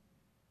girls.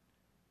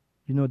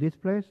 You know this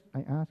place?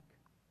 I asked.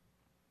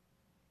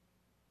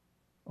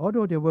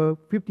 Although there were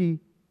 50,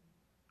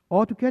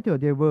 altogether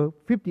there were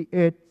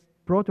 58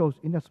 brothels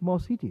in a small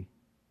city.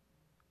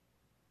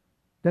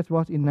 That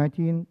was in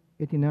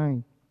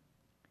 1989.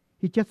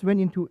 He just went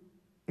into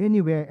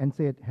anywhere and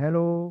said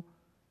hello.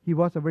 He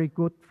was a very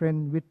good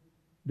friend with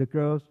the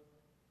girls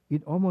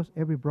in almost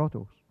every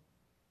brothel.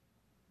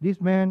 This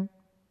man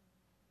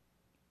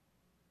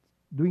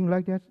doing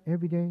like that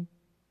every day,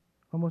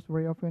 almost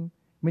very often.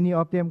 Many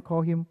of them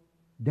call him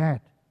Dad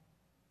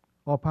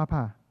or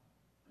Papa.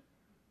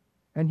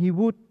 And he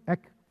would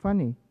act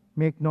funny,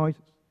 make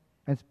noises,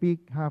 and speak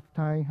half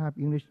Thai, half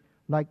English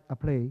like a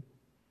play.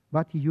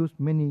 But he used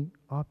many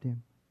of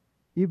them,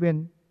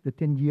 even the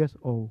 10 years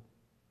old.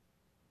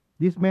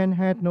 This man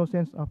had no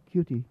sense of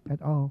duty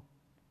at all.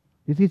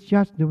 This is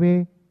just the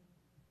way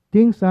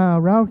things are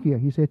around here,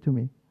 he said to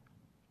me.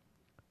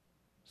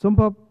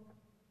 Sompop,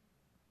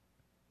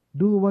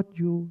 do what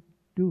you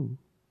do,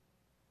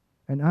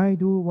 and I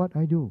do what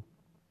I do.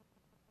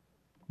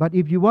 But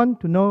if you want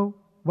to know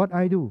what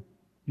I do,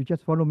 you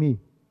just follow me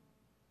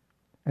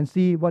and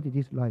see what it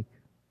is like.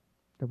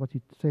 That's what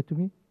he said to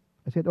me.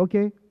 I said,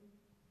 okay.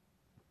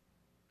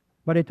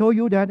 But I told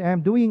you that I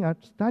am doing a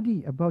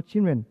study about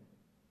children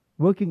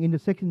working in the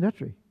sex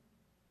industry.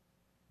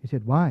 He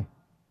said, why?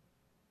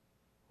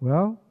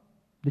 Well,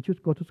 they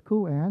should go to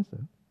school, I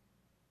answered.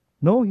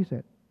 No, he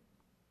said.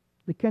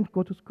 They can't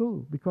go to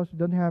school because they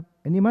don't have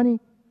any money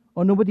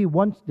or nobody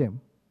wants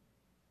them.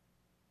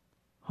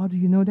 How do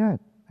you know that?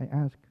 I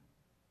asked.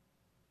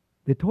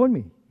 They told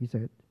me, he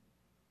said.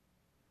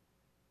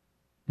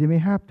 They may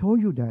have told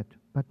you that,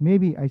 but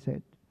maybe, I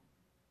said,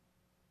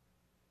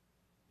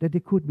 that they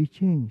could be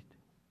changed.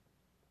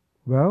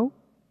 Well,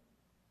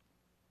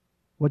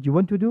 what you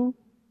want to do?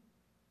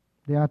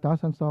 There are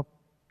thousands of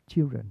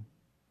children.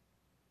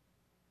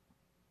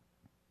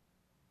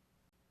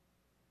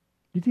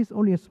 This is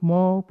only a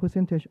small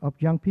percentage of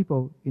young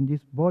people in these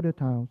border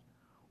towns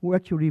who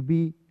actually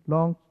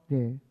belong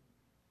there.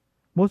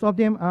 Most of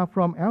them are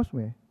from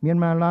elsewhere,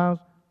 Myanmar, Laos,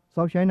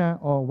 South China,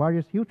 or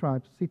various hill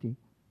tribes cities.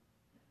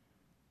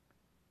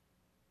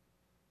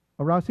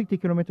 Around 60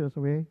 kilometers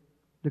away,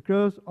 the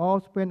girls all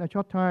spend a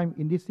short time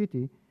in this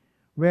city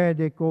where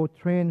they go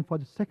train for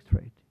the sex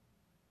trade.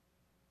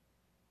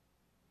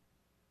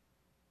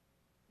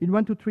 In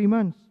 1 to 3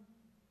 months,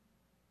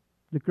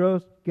 the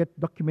girls get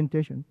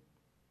documentation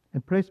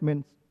and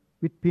placements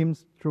with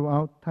pimps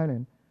throughout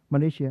Thailand,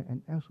 Malaysia,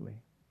 and elsewhere.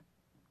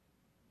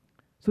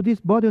 So this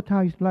border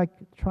town is like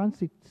a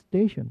transit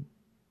station,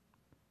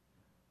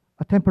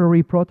 a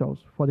temporary brothels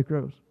for the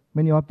girls.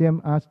 Many of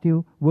them are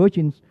still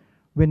virgins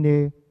when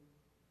they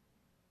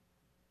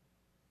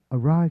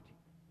arrived,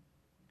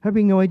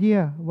 having no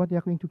idea what they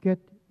are going to get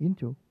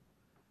into.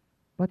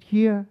 But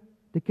here,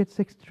 they get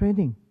sex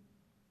training,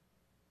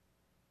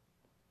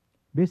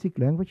 basic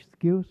language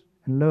skills,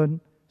 and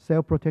learn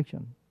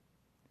self-protection.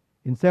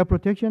 In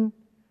self-protection,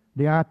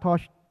 they are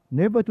taught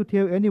never to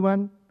tell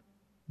anyone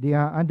they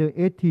are under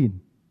 18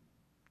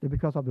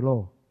 because of the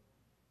law.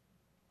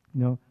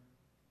 You know,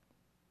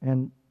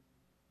 and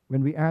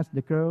when we ask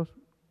the girls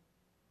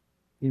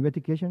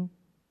investigation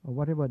or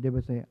whatever, they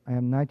will say, I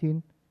am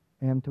 19,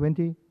 I am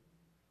 20.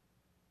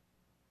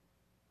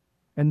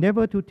 And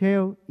never to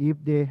tell if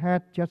they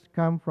had just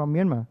come from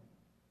Myanmar,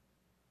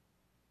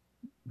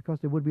 because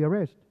they would be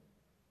arrested.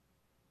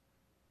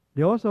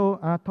 They also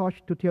are taught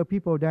to tell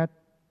people that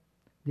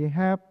they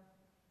have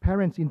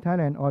parents in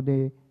Thailand or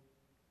they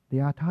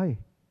are Thai.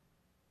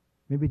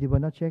 Maybe they will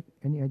not check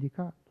any ID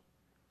card.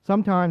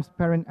 Sometimes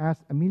parents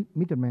ask a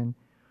middleman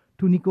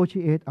to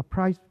negotiate a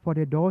price for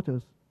their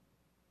daughters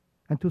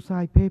and to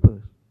sign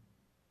papers.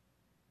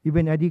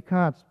 Even ID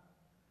cards,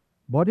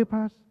 boarding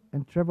pass,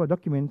 and travel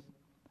documents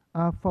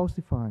are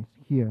falsified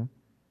here.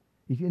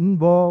 It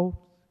involves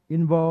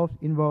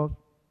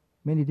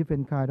many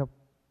different kinds of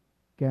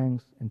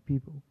gangs and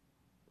people.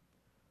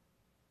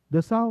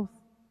 The South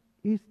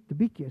is the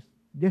biggest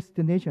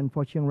destination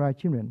for Chiang Rai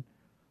children.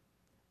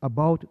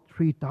 About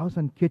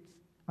 3,000 kids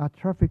are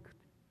trafficked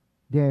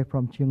there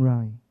from Chiang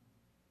Rai,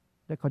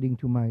 according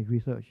to my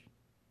research.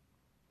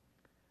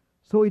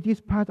 So it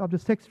is part of the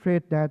sex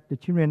trade that the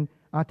children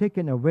are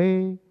taken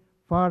away,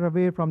 far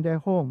away from their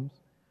homes,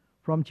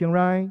 from Chiang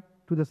Rai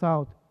to the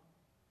south,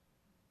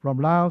 from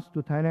Laos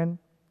to Thailand,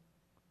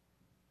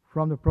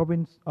 from the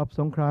province of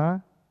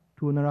Songkhla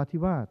to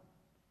Narathiwat,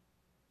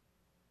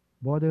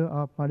 border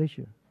of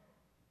Malaysia.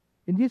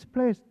 In this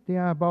place,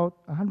 there are about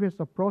hundreds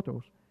of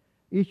brothels,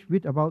 each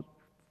with about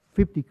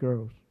 50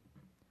 girls.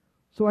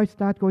 So I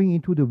start going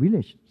into the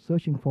village,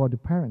 searching for the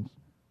parents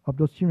of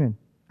those children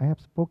I have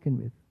spoken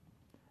with.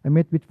 I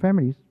met with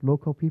families,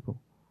 local people,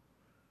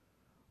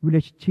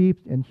 village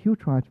chiefs and huge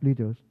tribe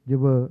leaders. They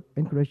were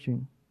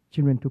encouraging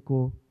children to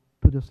go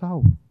to the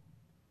south.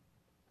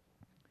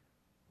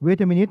 Wait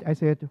a minute, I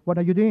said, what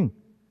are you doing?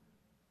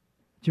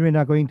 Children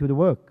are going to the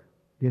work.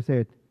 They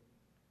said,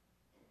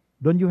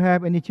 don't you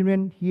have any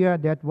children here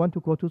that want to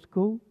go to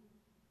school?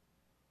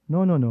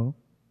 No.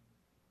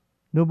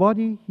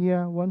 Nobody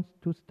here wants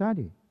to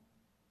study.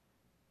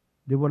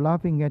 They were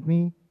laughing at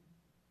me.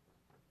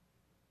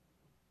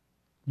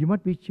 You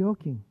must be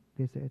joking,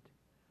 they said.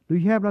 Do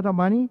you have a lot of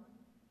money?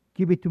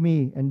 Give it to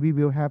me and we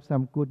will have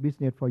some good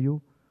business for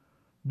you.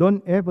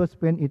 Don't ever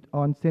spend it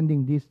on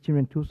sending these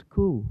children to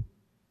school.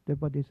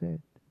 That's what they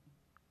said.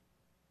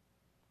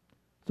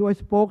 So I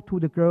spoke to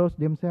the girls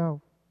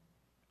themselves.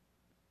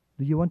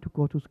 Do you want to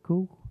go to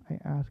school? I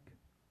asked.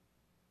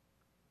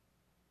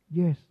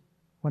 Yes,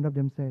 one of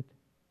them said.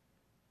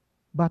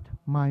 But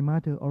my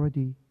mother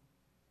already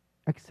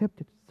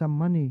accepted some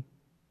money,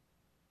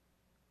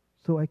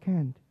 so I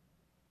can't.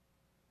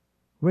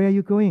 Where are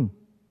you going?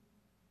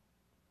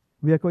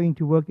 We are going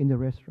to work in the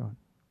restaurant.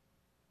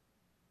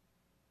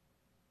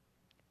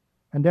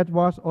 And that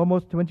was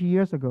almost 20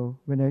 years ago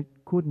when I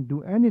couldn't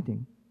do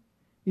anything,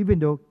 even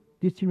though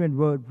these children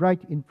were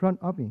right in front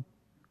of me.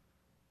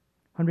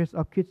 Hundreds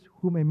of kids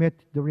whom I met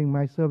during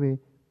my survey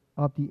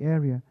of the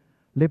area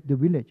left the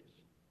villages,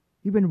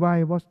 even while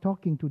I was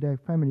talking to their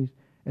families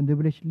and the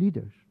village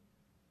leaders.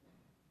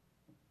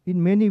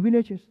 In many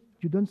villages,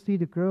 you don't see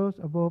the girls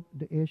above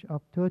the age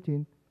of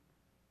 13.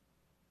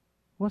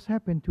 What's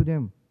happened to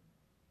them?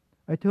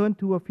 I turned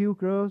to a few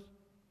girls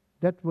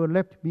that were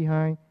left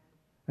behind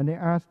and I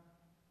asked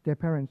their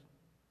parents,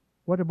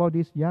 what about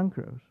these young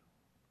girls?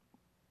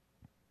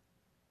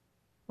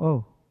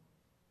 Oh,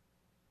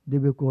 they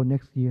will go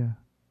next year,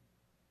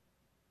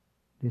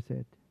 they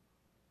said.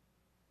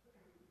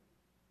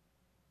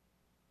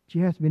 She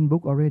has been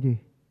booked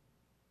already.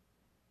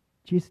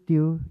 She's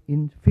still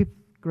in 5th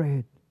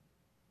grade,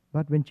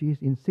 but when she is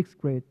in 6th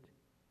grade,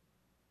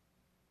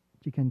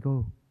 she can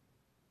go.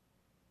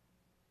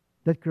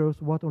 That girl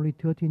was only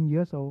 13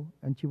 years old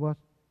and she was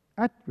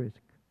at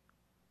risk.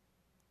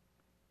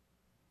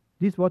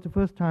 This was the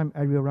first time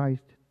I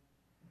realized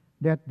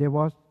that there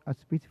was a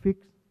specific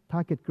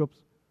target group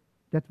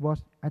that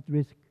was at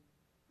risk.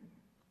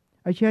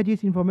 I shared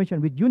this information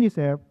with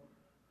UNICEF,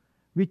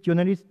 with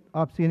journalists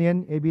of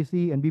CNN,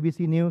 ABC, and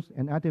BBC News,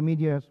 and other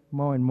media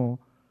more and more.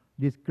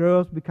 These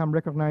girls become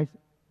recognized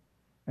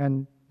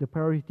and the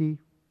priority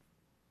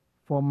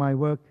for my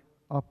work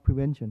of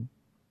prevention.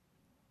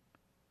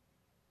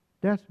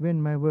 That's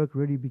when my work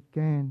really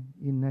began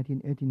in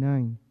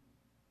 1989.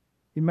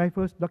 In my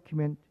first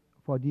document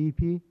for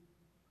DEP,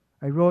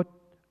 I wrote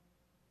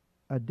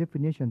a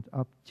definition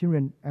of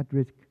children at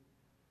risk.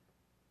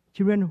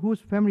 Children whose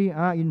families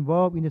are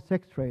involved in the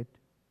sex trade,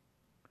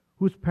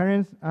 whose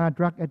parents are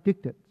drug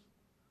addicted,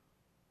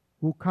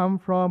 who come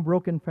from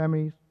broken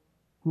families,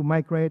 who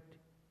migrate,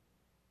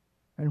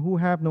 and who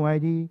have no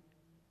ID,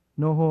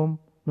 no home,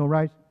 no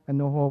rights, and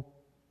no hope.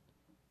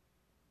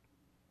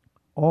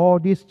 All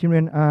these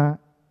children are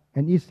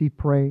an easy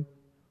prey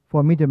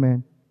for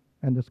middlemen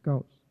and the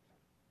scouts.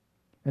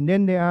 And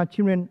then there are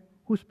children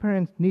whose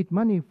parents need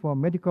money for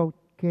medical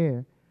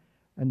care,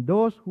 and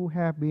those who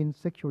have been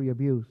sexually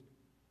abused.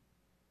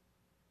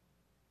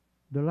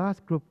 The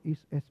last group is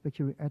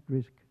especially at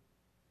risk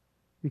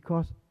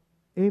because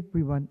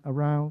everyone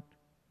around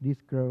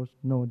these girls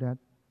know that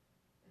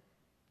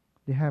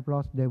they have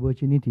lost their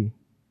virginity.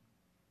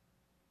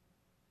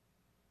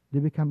 They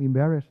become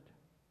embarrassed,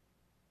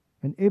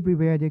 and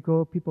everywhere they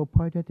go, people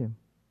point at them.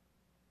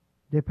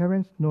 Their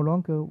parents no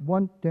longer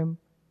want them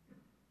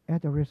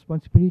as a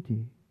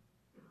responsibility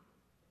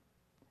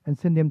and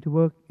send them to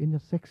work in the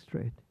sex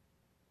trade.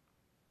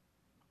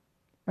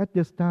 At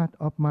the start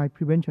of my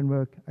prevention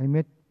work, I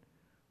met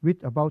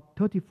with about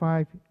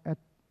 35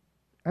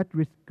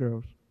 at-risk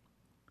girls.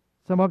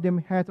 Some of them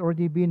had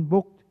already been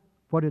booked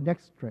for the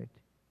next trade.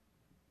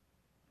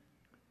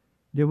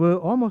 They were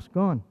almost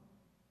gone.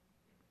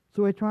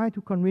 So I tried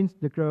to convince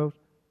the girls,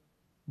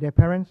 their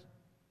parents,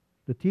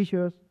 the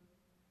teachers,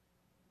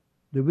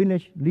 the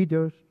village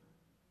leaders,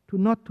 to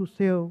not to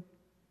sell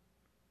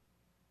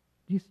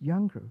these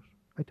young girls.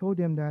 I told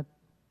them that,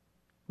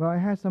 well, I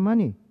had some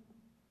money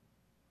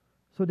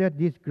so that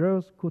these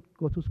girls could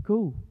go to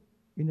school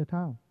in the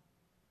town.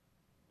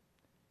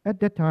 At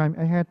that time,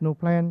 I had no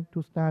plan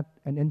to start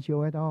an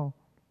NGO at all.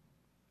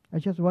 I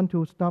just want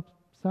to stop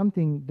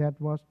something that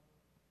was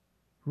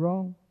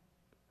wrong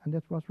and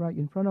that was right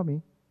in front of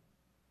me.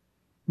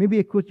 Maybe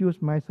I could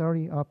use my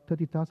salary of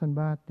 30,000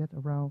 baht, that's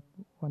around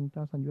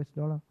 1,000 US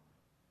dollar.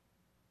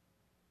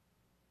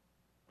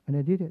 And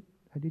I did it.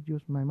 I did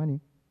use my money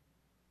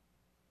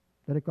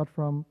that I got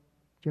from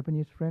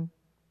Japanese friend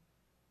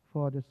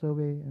for the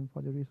survey and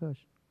for the research.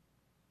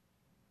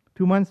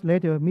 2 months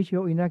later,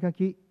 Michio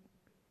Inagaki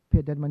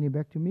paid that money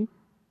back to me.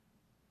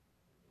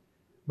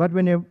 But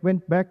when I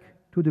went back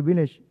to the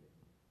village,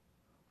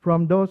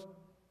 from those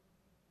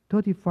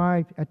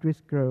 35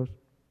 at-risk girls,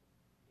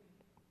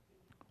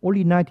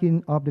 only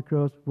 19 of the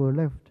girls were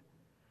left.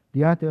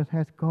 The others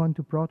had gone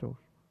to brothels,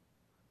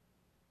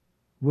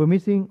 were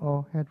missing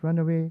or had run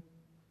away.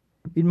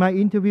 In my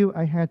interview,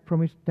 I had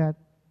promised that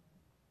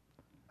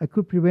I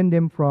could prevent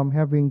them from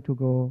having to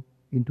go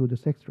into the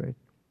sex trade.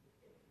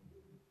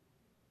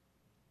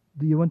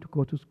 Do you want to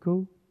go to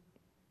school?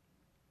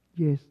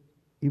 Yes,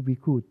 if we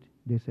could,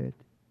 they said.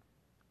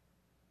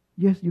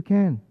 Yes, you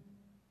can.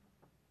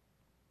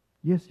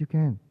 Yes, you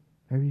can.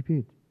 I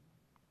repeat.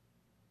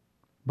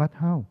 But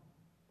how?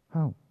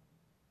 How?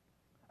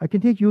 I can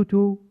take you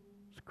to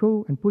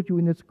school and put you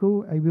in the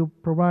school. I will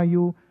provide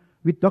you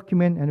with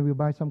documents and I will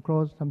buy some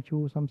clothes, some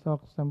shoes, some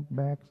socks, some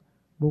bags,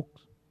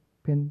 books,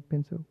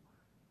 pencil.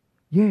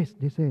 Yes,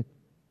 they said.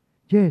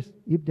 Yes,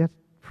 if that's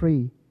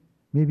free,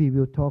 maybe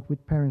we'll talk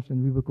with parents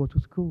and we will go to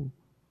school.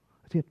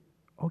 I said,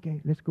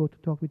 okay, let's go to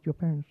talk with your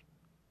parents.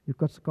 You've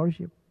got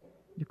scholarship.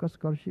 You've got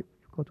scholarship.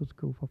 You go to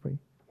school for free.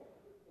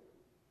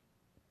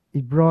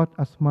 It brought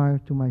a smile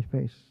to my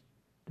face.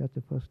 That's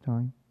the first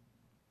time.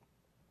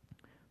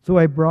 So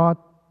I brought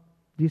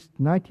these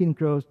 19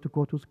 girls to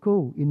go to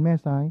school in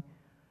Mesai.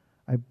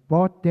 I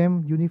bought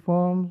them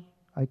uniforms.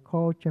 I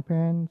called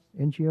Japan's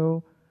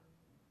NGO,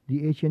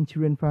 the Asian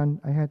Children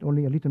Fund. I had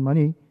only a little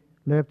money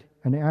left,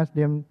 and I asked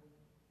them,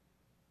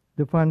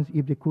 the funds,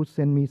 if they could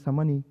send me some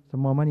money, some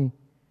more money.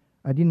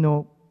 I didn't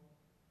know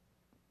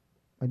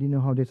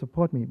how they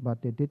support me,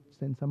 but they did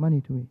send some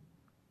money to me.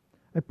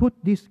 I put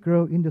this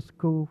girl in the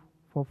school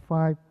for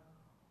 5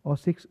 or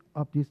 6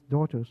 of these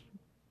daughters.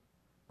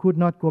 Could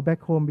not go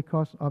back home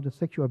because of the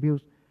sexual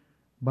abuse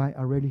by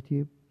a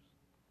relative,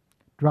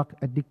 drug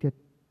addicted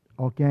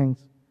or gangs.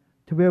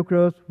 12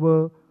 girls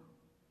were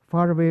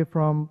far away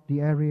from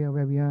the area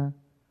where we are.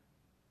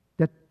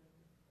 That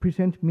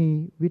present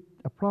me with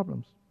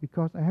problems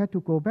because I had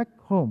to go back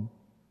home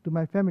to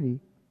my family.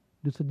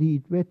 The Sadi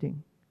is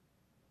waiting.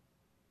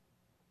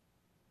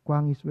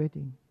 Kwang is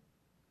waiting.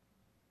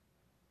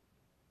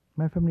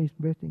 My family is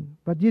waiting.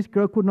 But this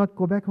girl could not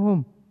go back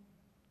home.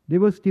 They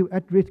were still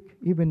at risk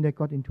even they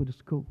got into the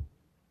school.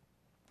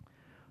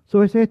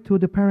 So I said to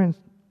the parents,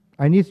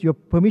 I need your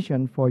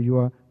permission for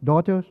your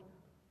daughters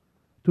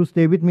to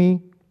stay with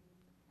me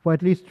for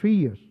at least 3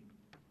 years.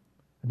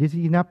 This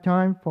is enough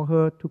time for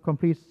her to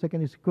complete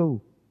secondary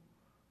school.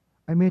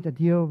 I made a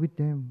deal with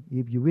them.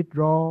 If you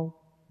withdraw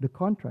the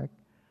contract,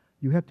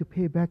 you have to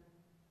pay back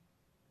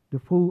the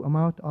full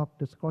amount of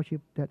the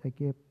scholarship that I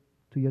gave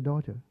to your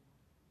daughter.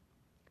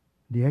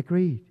 They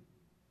agreed.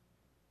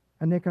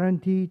 And they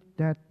guaranteed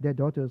that their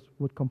daughters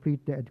would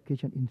complete their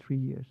education in 3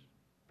 years.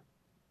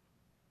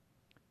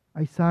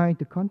 I signed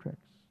the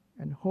contracts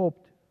and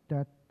hoped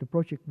that the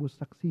project would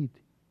succeed.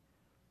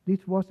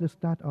 This was the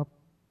start of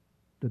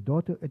the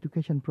daughter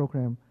education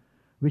program,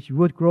 which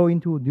would grow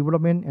into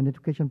development and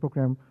education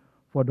program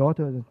for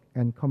daughters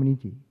and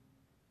community.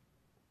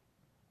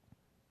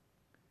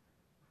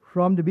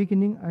 From the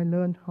beginning, I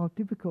learned how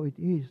difficult it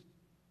is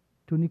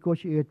to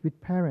negotiate with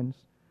parents.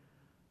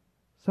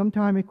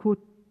 Sometimes I could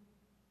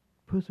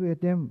persuade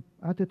them.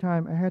 Other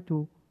time I had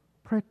to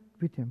plead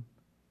with them,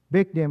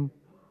 beg them,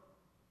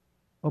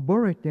 or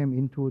borrow them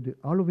into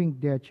allowing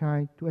their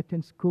child to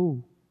attend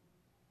school,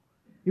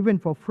 even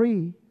for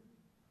free.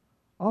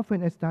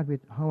 Often I start with,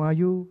 how are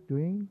you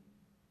doing?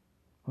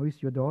 How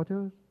is your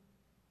daughter?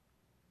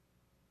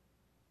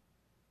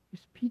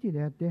 It's pity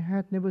that they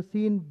had never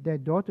seen their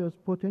daughter's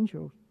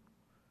potential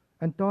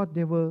and thought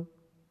they were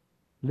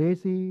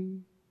lazy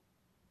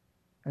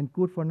and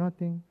good for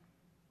nothing.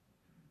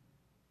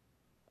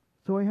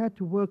 So I had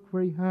to work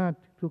very hard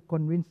to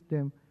convince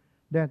them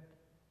that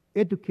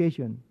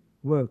education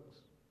works.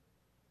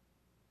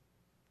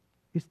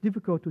 It's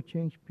difficult to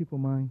change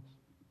people's minds.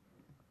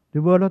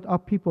 There were a lot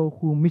of people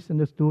who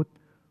misunderstood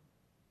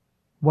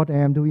what I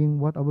am doing,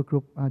 what our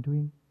group are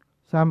doing.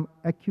 Some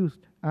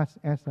accused us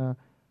as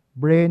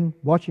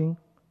brainwashing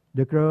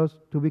the girls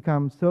to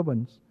become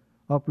servants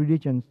of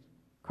religious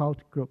cult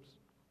groups.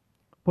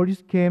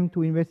 Police came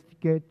to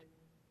investigate,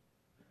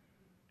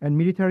 and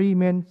military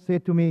men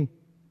said to me,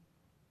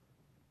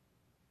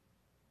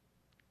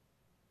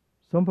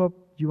 "Sompop,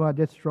 you are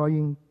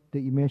destroying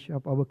the image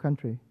of our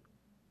country."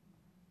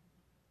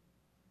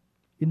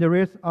 In the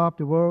rest of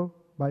the world,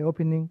 by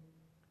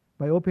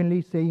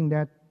openly saying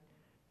that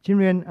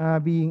children are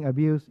being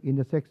abused in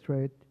the sex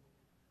trade,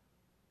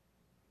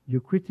 you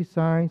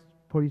criticize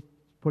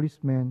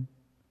policemen,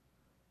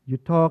 you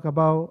talk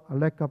about a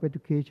lack of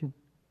education,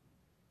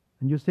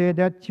 and you say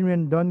that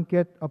children don't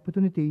get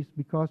opportunities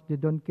because they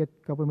don't get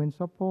government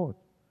support.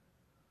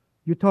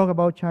 You talk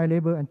about child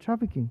labor and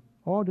trafficking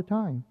all the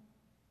time.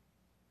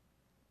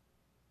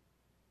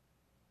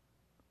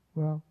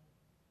 Well,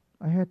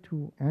 I had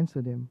to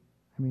answer them,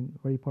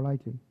 very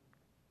politely.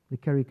 They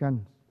carry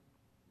guns.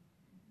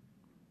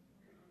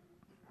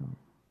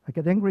 I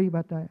get angry,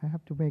 but I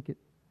have to make it.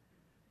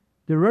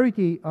 The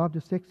rarity of the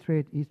sex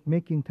trade is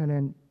making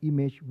Thailand's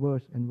image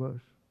worse and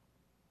worse.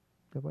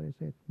 That's what I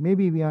said.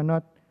 Maybe we are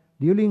not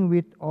dealing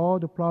with all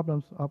the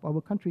problems of our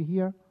country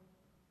here,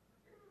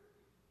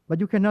 but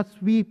you cannot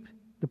sweep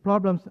the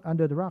problems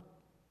under the rug.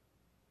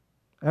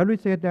 I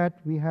always said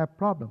that we have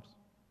problems,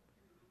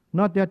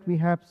 not that we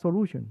have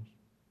solutions,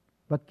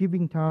 but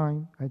giving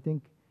time, I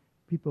think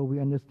people will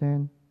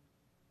understand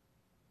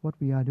what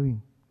we are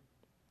doing.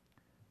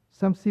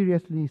 Some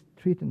seriously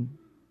threatened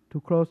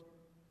to close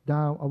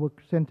down our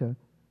center.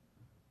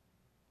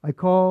 I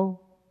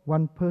call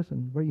one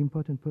person, very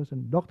important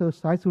person, Dr.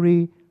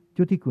 Saisuri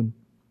Jutikun,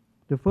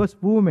 the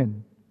first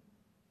woman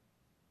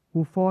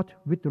who fought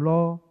with the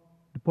law,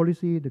 the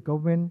policy, the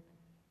government,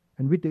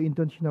 and with the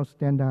international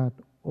standard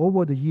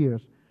over the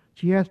years.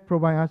 She has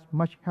provided us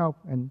much help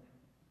and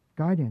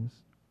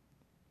guidance.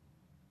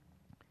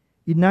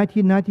 In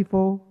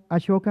 1994,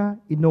 Ashoka,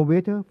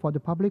 innovator for the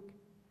public,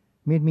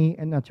 made me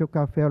an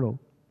Ashoka Fellow.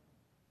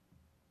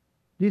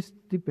 This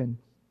stipend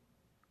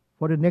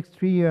for the next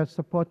 3 years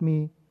support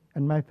me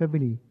and my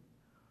family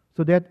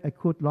so that I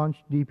could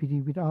launch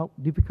DEPDC without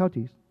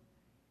difficulties.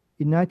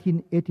 In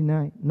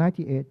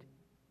 1998,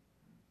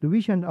 the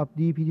vision of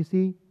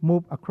DEPDC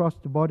moved across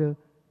the border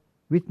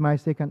with my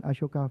second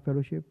Ashoka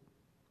Fellowship.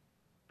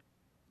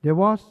 There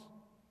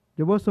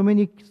were so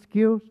many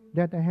skills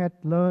that I had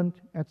learned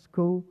at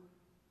school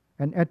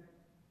and at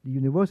the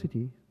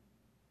university.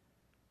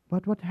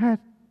 But what had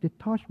they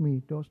taught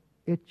me those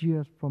 8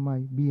 years for my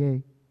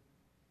BA?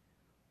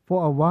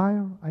 For a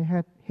while, I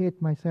had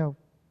hated myself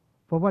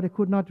for what I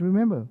could not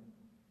remember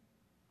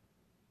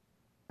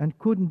and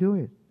couldn't do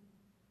it.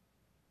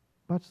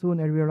 But soon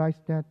I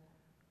realized that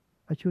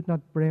I should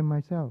not blame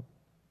myself,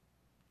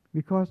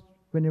 because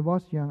when I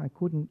was young, I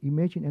couldn't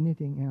imagine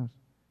anything else.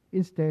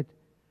 Instead,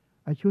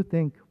 I should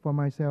think for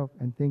myself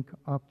and think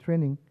of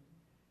training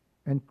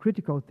and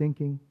critical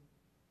thinking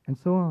and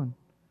so on.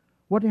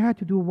 What I had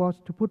to do was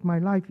to put my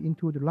life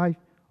into the life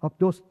of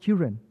those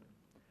children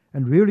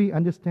and really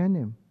understand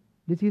them.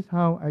 This is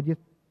how I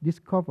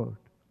discovered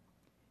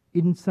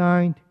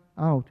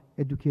inside-out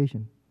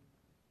education.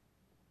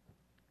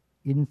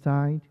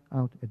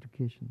 Inside-out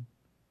education.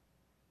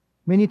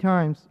 Many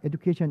times,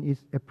 education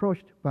is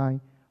approached by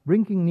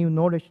bringing new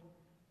knowledge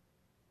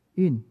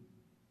in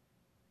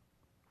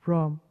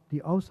from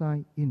the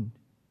outside in.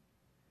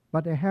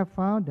 But I have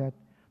found that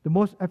the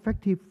most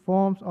effective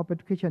forms of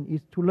education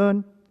is to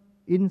learn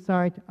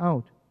inside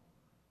out,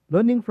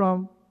 learning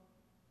from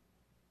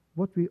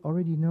what we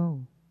already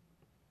know.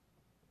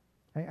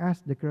 I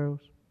asked the girls,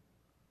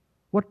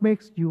 what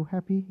makes you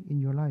happy in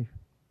your life?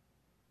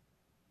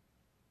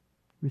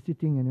 We're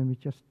sitting and then we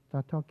just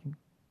start talking.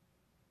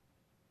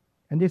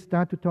 And they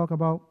start to talk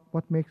about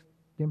what makes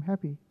them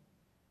happy.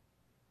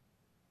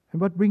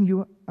 And what brings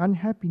you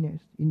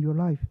unhappiness in your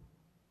life?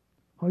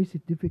 How is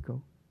it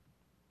difficult?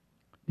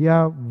 They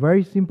are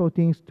very simple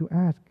things to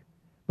ask,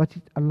 but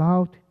it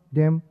allowed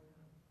them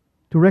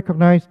to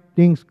recognize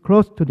things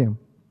close to them.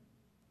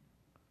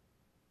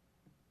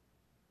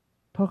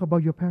 Talk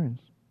about your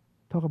parents.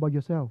 Talk about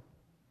yourself.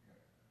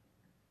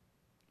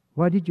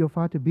 Why did your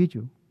father beat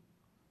you?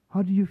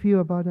 How do you feel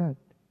about that?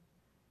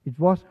 It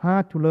was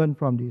hard to learn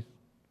from this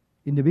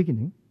in the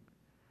beginning,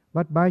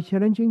 but by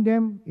challenging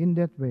them in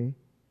that way,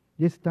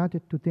 they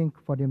started to think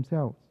for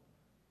themselves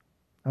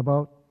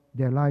about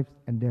their lives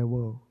and their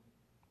world.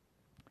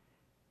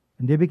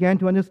 And they began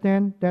to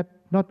understand that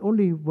not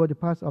only were they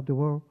parts of the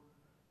world,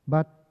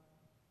 but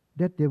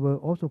that they were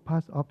also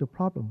parts of the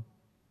problem.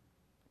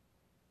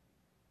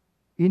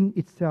 In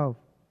itself,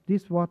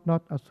 this was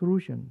not a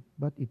solution,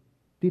 but it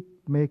did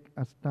make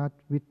a start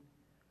with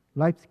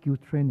life skill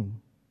training.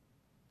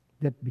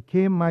 That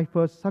became my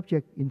first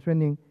subject in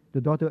training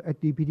the daughter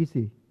at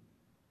DEPDC.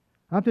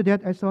 After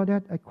that, I saw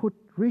that I could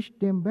reach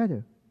them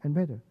better and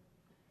better.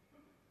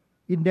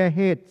 In their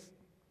heads,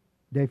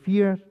 their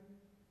fears,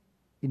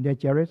 in their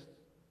jealousy.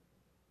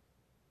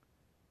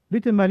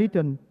 Little by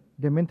little,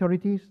 their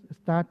mentalities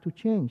start to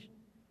change.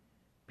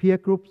 Peer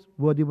groups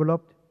were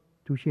developed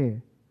to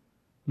share,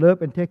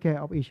 love and take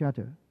care of each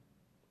other,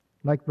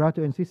 like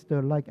brother and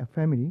sister, like a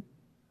family.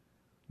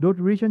 Those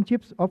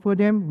relationships offer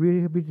them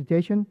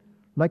rehabilitation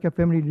like a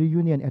family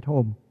reunion at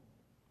home.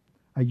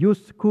 I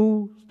use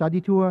school,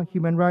 study tour,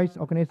 human rights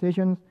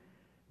organizations,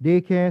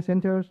 daycare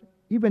centers,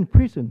 even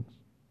prisons,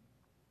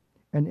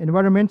 and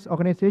environment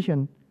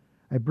organizations.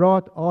 I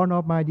brought all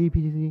of my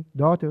DEPDC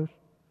daughters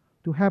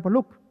to have a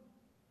look.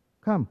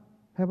 Come,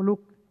 have a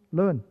look,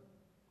 learn,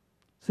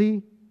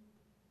 see,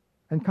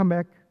 and come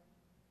back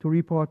to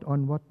report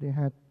on what they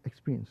had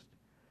experienced,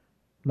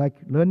 like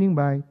learning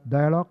by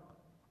dialogue,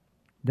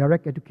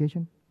 direct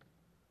education.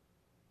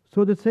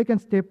 So the second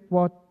step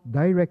was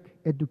direct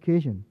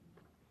education.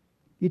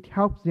 It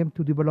helps them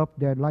to develop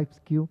their life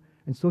skill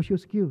and social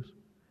skills.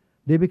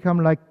 They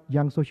become like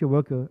young social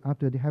workers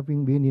after they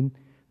having been in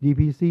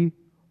DEPDC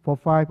for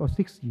 5 or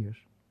 6 years.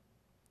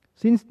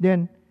 Since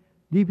then,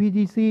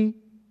 DEPDC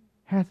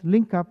has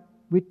linked up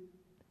with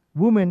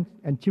women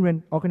and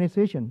children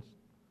organizations,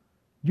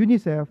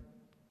 UNICEF,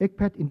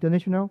 ECPAT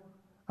International,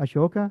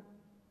 Ashoka.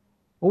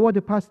 Over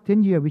the past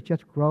 10 years, we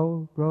just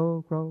grow.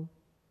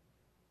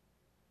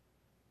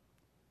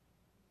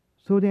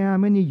 So there are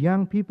many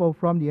young people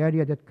from the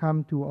area that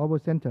come to our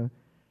center,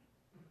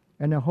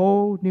 and a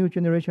whole new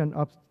generation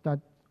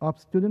of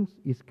students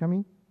is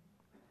coming.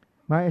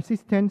 My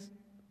assistants,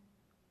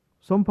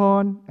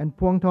 Sompon and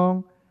Puang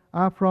Thong,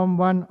 are from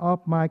one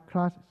of my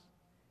classes.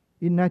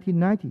 In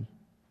 1990,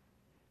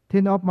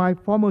 10 of my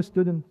former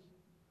students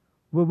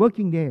were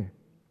working there,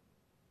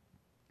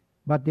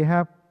 but they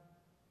have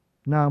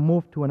now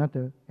moved to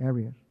another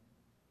area.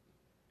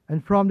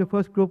 And from the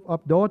first group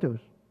of daughters,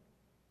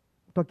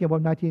 talking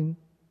about 19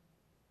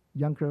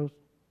 young girls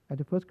at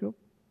the first group,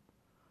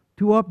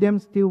 2 of them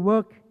still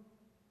work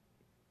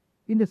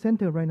in the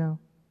center right now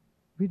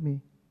with me.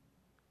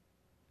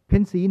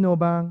 Pensi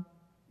Nobang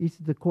is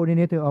the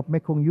coordinator of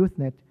Mekong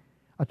YouthNet,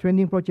 a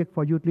training project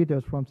for youth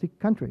leaders from 6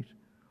 countries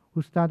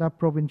who start up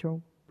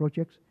provincial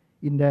projects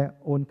in their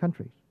own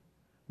countries.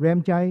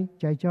 Ram Chai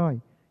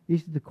Choi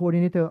is the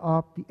coordinator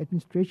of the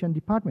administration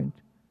department.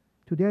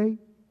 Today,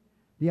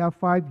 there are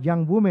 5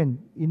 young women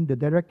in the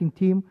directing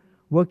team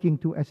working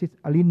to assist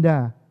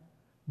Alinda,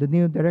 the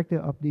new director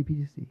of the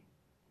DEPDC.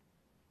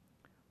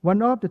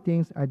 One of the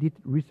things I did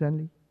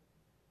recently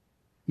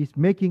is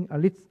making a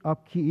list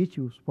of key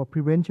issues for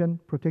prevention,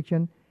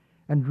 protection,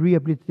 and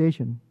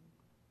rehabilitation.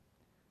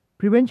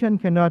 Prevention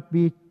cannot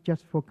be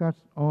just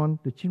focused on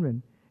the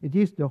children. It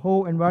is the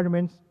whole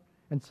environment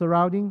and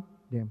surrounding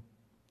them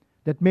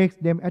that makes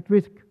them at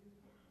risk.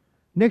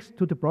 Next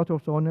to the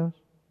brothel owners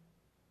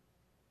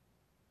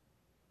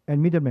and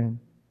middlemen,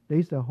 there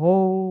is a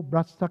whole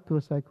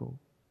bloodsucker cycle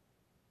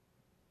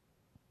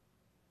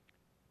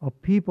of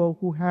people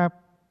who have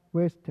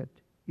vested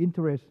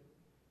interest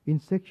in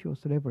sexual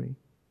slavery.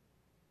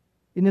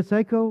 In the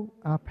cycle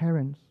are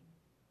parents,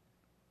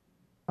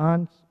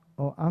 aunts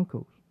or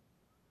uncles,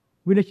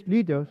 village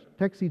leaders,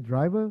 taxi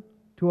driver,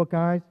 tour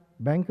guides,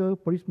 banker,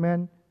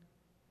 policeman,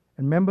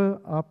 and member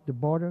of the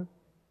border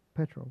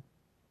patrol,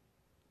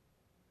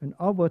 and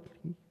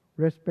overtly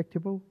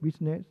respectable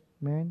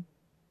businessmen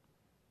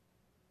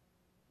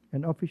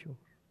and officials.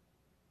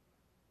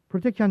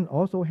 Protection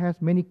also has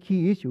many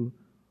key issues: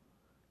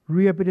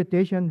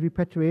 rehabilitation,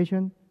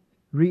 repatriation,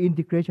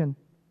 reintegration,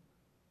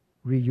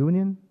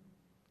 reunion,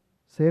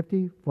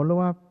 safety,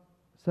 follow-up,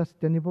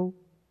 sustainable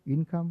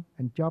income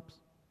and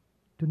jobs,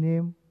 to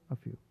name a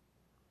few.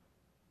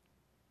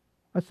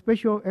 A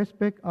special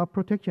aspect of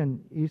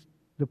protection is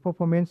the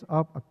performance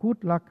of a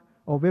good luck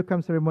or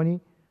welcome ceremony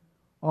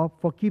of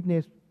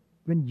forgiveness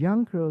when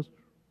young girls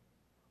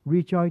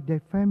rejoin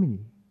their family,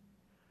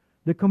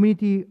 the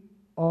community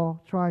or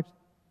tribes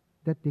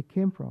that they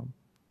came from.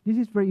 This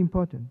is very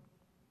important.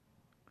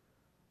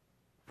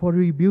 For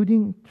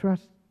rebuilding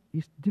trust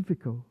is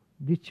difficult.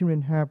 These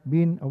children have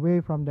been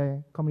away from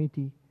their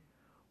community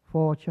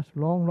for just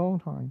long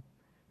time,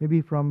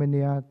 maybe from when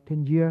they are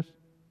 10 years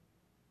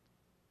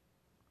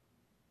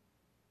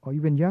or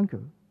even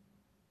younger.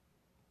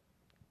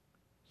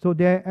 So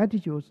their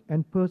attitudes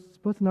and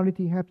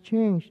personality have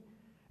changed,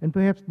 and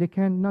perhaps they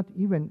cannot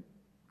even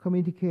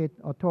communicate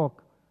or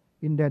talk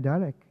in their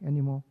dialect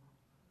anymore.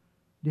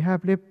 They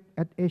have lived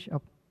at age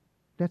of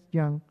that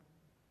young,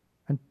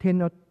 and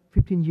 10 or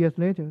 15 years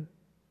later,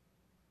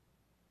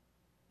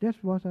 that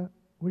was a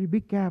very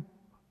big gap.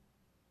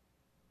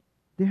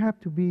 They have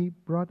to be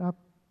brought up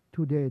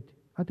to date.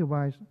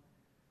 Otherwise,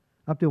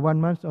 after 1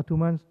 month or 2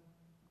 months,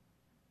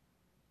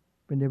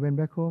 when they went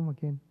back home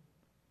again,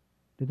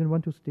 they didn't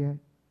want to stay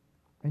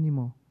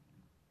anymore.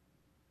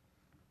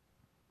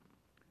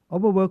 Our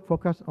work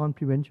focuses on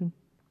prevention,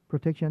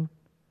 protection,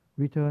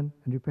 return,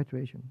 and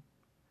repatriation.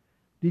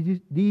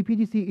 The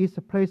DEPDC is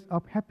a place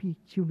of happy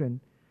children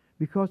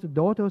because the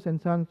daughters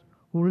and sons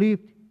who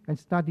lived and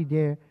studied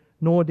there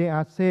know they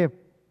are safe,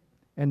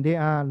 and they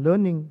are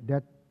learning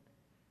that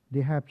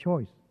they have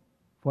choice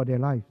for their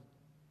lives.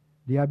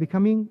 They are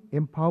becoming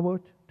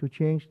empowered to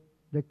change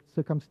the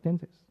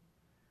circumstances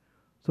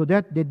so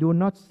that they do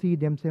not see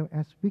themselves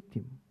as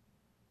victims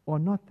or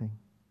nothing.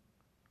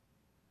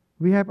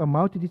 We have a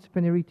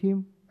multidisciplinary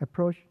team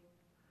approach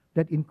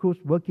that includes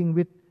working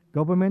with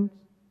governments,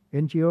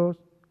 NGOs,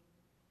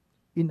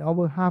 in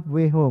our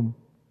halfway home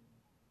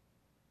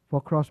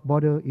for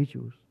cross-border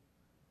issues.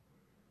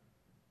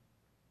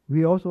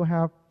 We also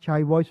have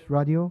Child Voice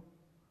Radio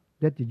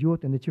that the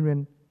youth and the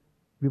children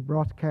will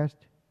broadcast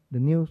the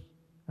news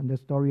and the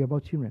story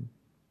about children.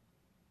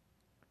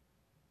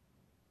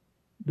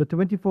 The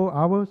 24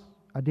 hours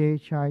a day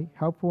child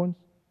help phones,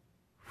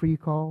 free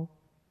call.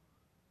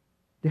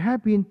 There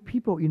have been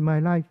people in my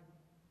life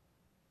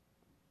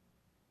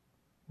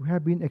who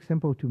have been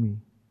example to me.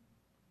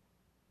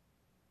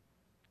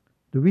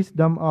 The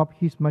wisdom of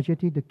His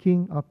Majesty the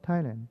King of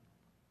Thailand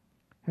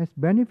has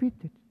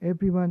benefited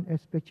everyone,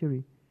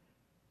 especially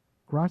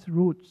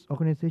grassroots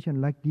organizations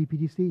like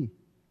DEPDC.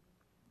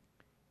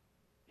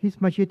 His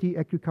Majesty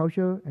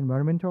agriculture,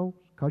 environmental,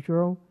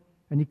 cultural,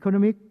 and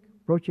economic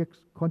projects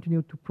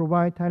continue to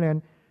provide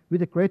Thailand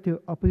with a greater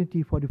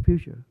opportunity for the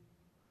future.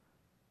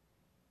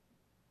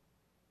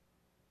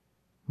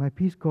 My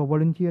Peace Corps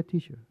volunteer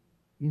teacher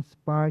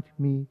inspired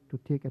me to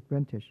take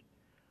advantage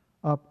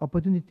of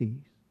opportunities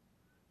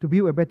to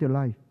build a better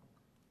life.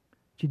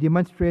 She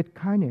demonstrated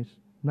kindness,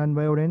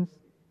 nonviolence,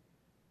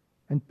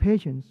 and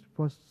patience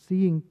for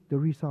seeing the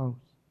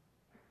results.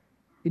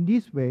 In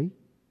this way,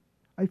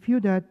 I feel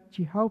that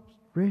she helps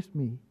raise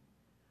me.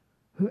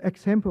 Her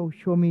example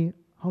showed me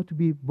how to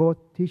be both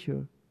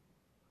teacher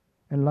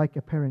and like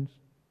a parent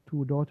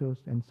to daughters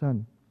and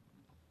son.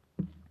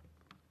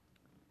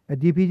 At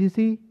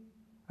DEPDC,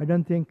 I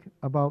don't think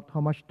about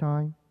how much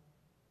time,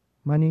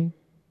 money,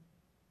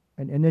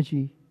 and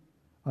energy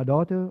a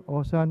daughter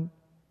or son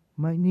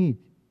might need.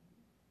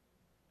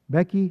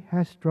 Becky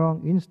has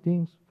strong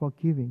instincts for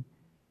giving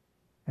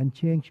and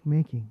change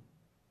making.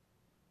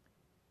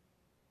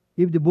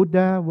 If the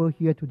Buddha were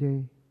here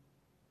today,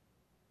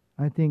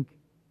 I think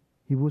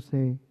he would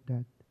say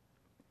that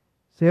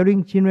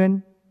selling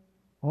children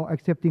or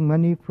accepting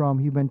money from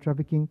human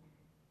trafficking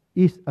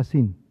is a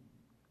sin.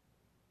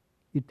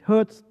 It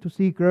hurts to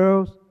see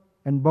girls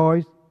and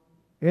boys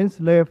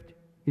enslaved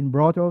in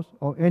brothels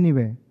or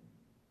anywhere.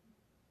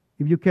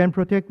 If you can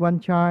protect one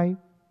child,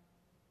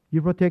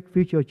 you protect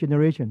future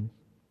generations.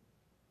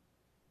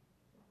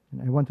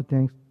 And I want to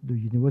thank the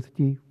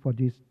university for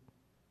this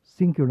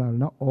singular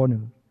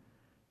honor.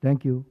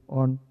 Thank you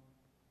all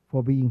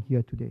for being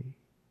here today.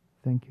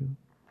 Thank you.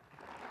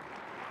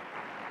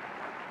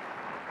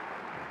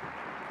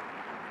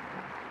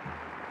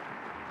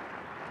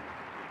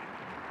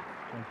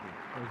 Thank you.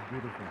 That was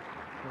beautiful.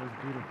 That was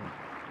beautiful.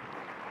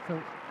 So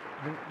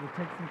we'll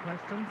take some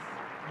questions.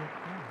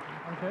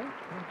 Okay.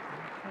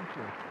 Thank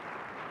you.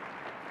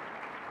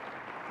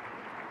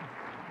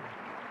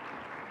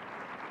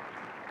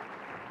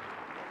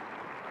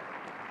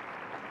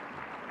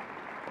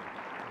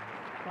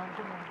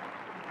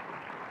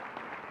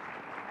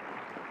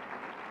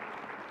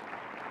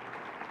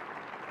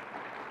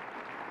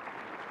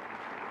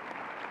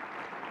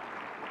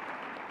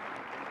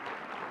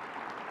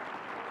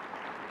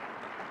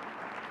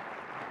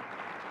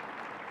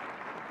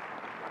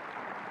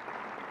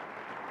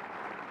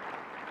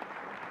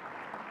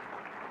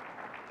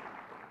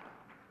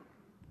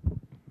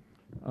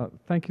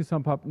 Thank you,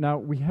 Sompop. Now,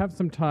 we have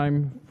some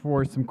time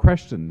for some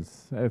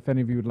questions. If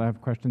any of you would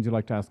have questions you'd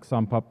like to ask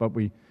Sompop, but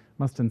we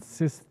must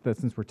insist that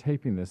since we're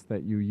taping this,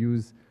 that you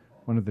use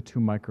one of the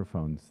two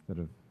microphones that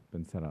have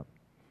been set up.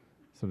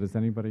 So does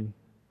anybody?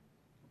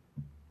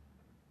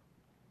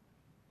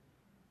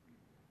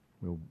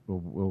 We'll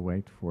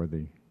wait for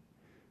the...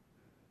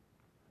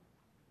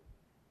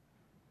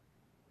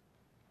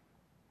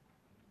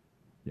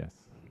 Yes.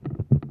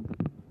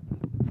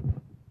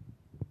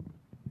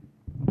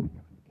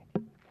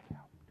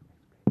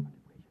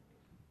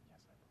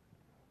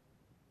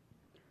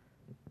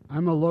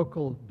 I'm a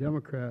local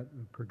Democrat,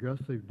 a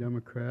progressive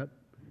Democrat.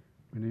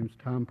 My name's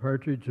Tom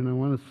Partridge, and I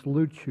want to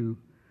salute you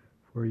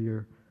for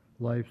your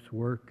life's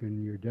work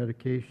and your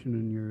dedication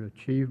and your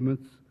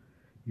achievements.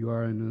 You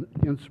are an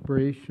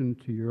inspiration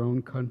to your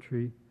own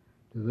country,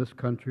 to this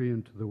country,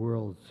 and to the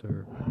world,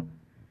 sir.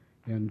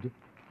 And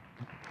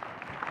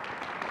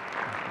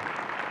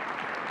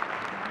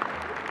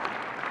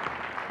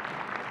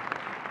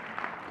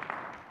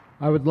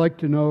I would like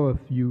to know if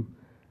you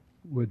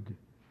would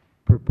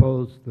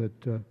propose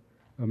that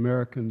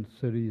American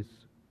cities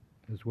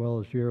as well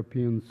as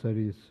European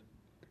cities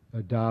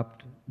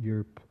adopt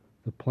the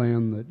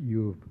plan that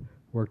you've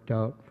worked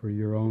out for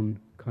your own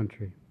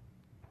country.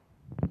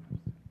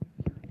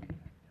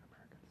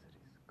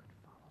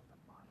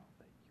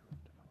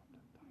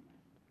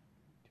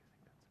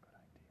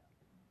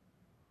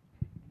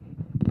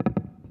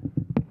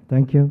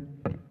 Thank you.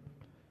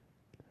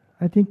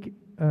 I think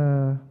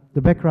the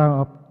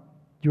background of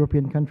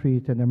European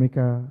countries and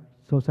America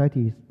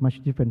society is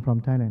much different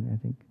from Thailand, I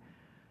think.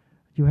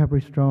 You have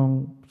very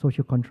strong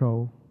social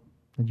control,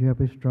 and you have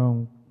a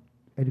strong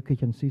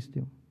education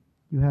system.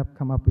 You have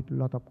come up with a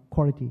lot of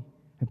quality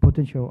and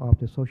potential of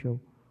the social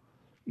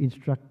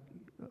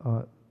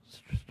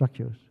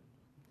structures.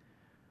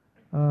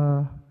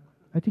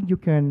 I think you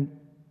can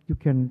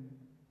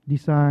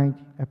design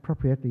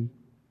appropriately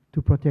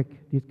to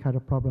protect these kind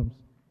of problems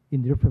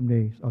in different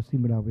ways or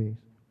similar ways.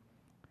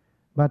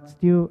 But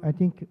still, I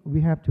think we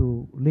have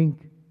to link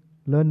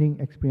learning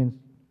experience.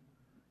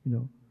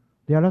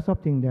 There are lots of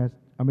things that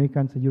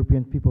Americans and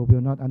European people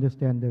will not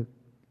understand the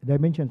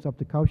dimensions of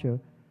the culture.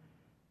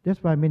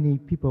 That's why many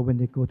people, when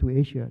they go to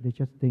Asia, they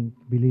just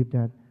believe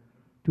that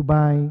to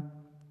buy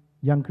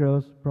young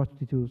girls,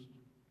 prostitutes,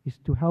 is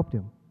to help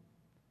them.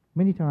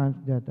 Many times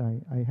that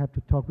I have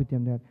to talk with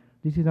them that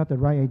this is not the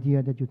right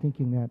idea, that you're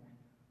thinking that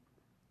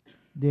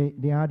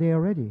they are there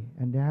already,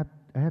 and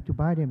I have to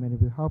buy them and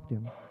it will help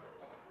them.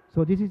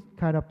 So this is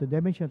kind of the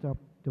dimensions of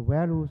the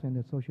values and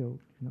the social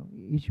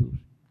issues.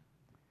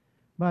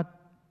 But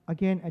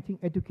again, I think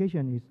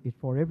education is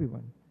for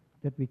everyone,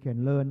 that we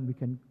can learn, we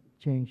can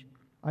change.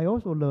 I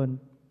also learned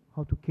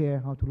how to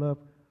care, how to love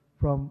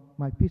from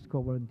my Peace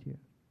Corps volunteer.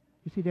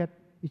 You see that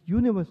it's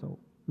universal.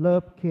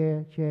 Love,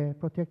 care, share,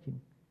 protecting.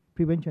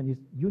 Prevention is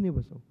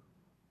universal.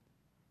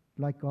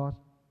 Like God,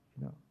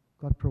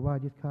 God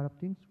provides these kind of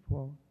things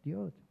for the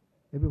earth.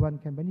 Everyone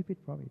can benefit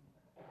from it.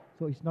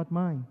 So it's not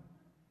mine.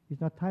 It's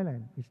not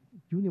Thailand. It's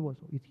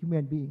universal. It's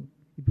human being.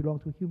 It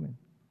belongs to human.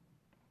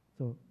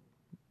 So.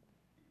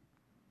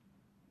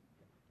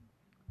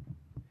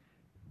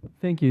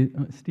 Thank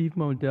you. Steve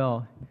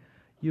Modell,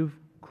 you've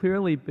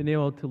clearly been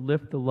able to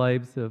lift the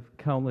lives of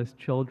countless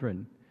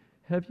children.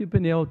 Have you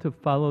been able to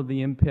follow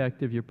the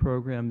impact of your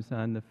programs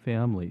on the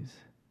families?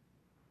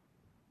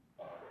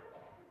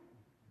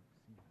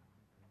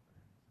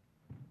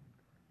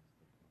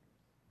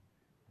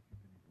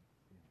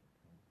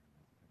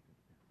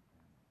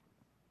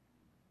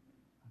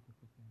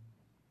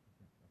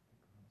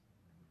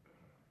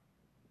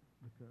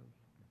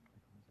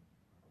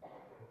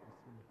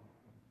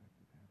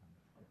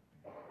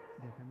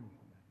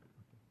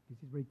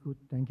 This is very good,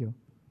 thank you.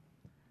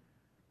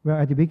 Well,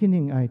 at the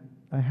beginning, I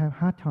have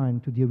hard time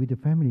to deal with the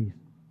families.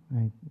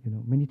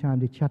 Many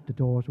times they shut the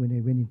doors when they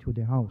went into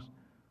their house.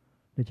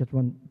 They just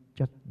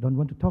don't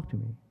want to talk to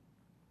me.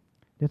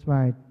 That's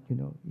why,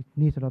 it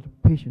needs a lot of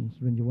patience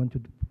when you want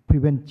to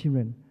prevent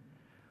children.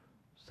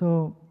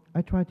 So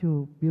I try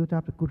to build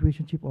up a good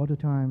relationship all the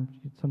time.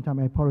 Sometimes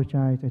I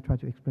apologize, I try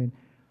to explain.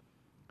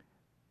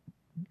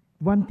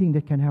 One thing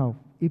that can help,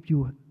 if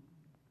you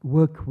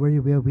work very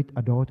well with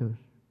a daughter,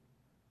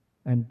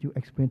 and you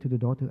explain to the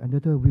daughter, and the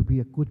daughter will be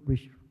a good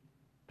bridge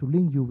to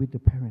link you with the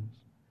parents.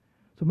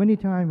 So many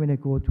times when I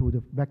go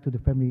back to the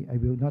family, I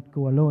will not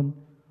go alone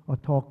or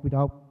talk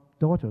without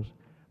daughters,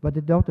 but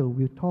the daughter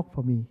will talk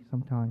for me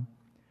sometime.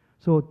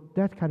 So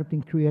that kind of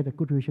thing creates a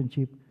good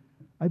relationship.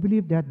 I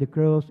believe that the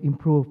girls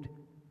improved,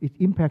 it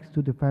impacts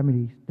to the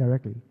families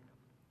directly.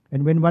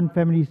 And when one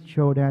family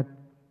show that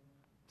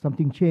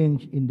something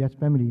changed in that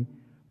family,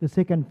 the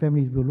second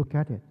family will look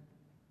at it.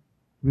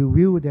 We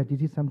view that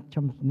this is some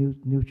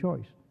new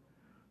choice.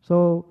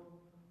 So,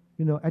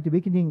 at the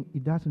beginning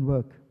it doesn't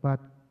work, but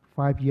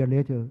 5 years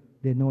later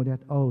they know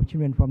that, oh,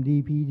 children from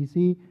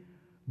DEPDC,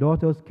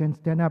 daughters can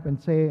stand up and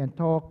say and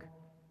talk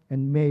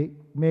and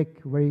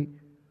make very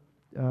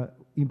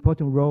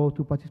important role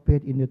to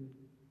participate in the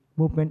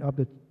movement of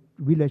the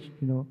village,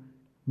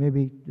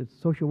 maybe the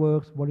social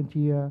works,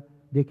 volunteer,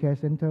 daycare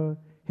center,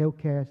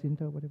 healthcare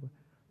center, whatever.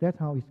 That's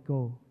how it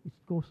goes. It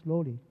goes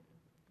slowly,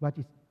 but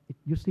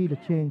you see the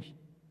change.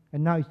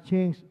 And now it's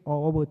changed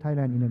all over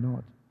Thailand in the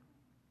north.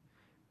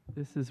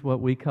 This is what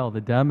we call the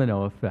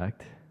domino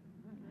effect.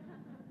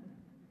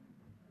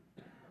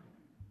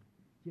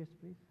 Yes,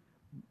 please.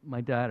 My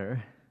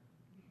daughter.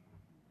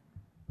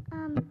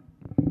 I'm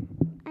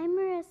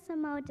Marissa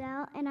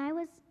Modell, and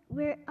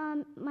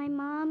my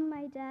mom,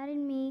 my dad,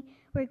 and me,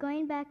 we're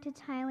going back to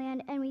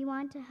Thailand, and we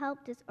want to help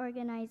this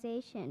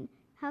organization.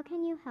 How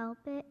can you help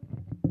it?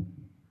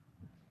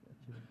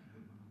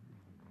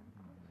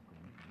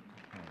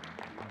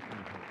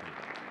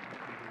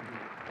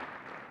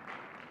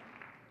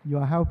 You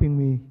are helping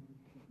me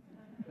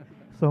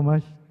so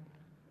much.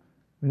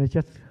 When I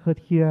just heard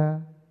here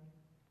a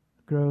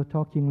girl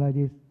talking like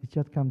this, it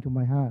just come to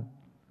my heart.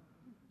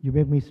 You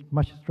make me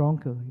much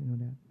stronger,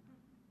 that.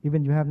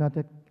 Even you have not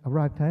yet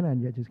arrived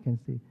Thailand yet, you can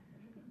see.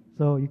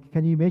 So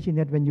can you imagine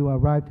that when you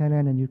arrive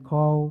Thailand and you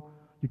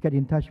get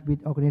in touch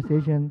with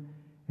organization,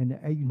 and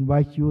I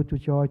invite you to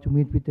join to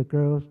meet with the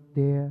girls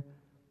there,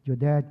 your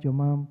dad, your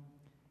mom,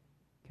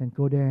 can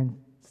go there and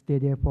stay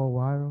there for a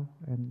while,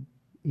 and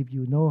if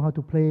you know how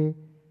to play,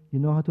 you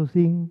know how to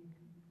sing,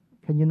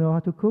 can you know how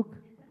to cook?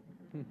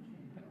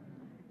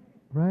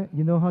 Right?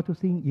 You know how to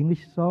sing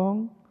English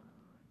song?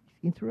 It's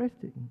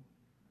interesting.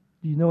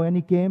 Do you know any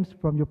games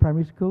from your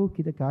primary school,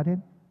 kindergarten?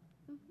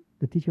 Mm-hmm.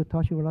 The teacher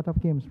taught you a lot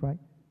of games, right?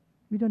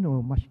 We don't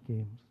know much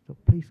games, so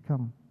please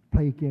come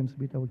play games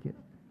with our kids.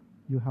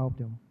 You help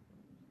them.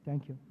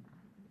 Thank you.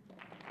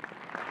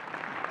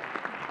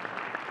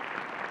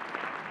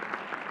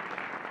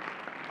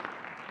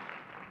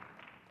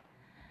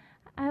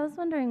 I was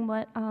wondering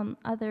what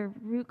other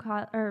root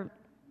cause or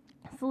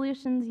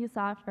solutions you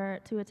saw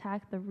to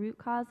attack the root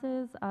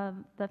causes of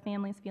the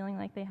families feeling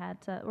like they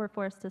were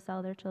forced to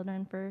sell their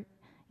children for,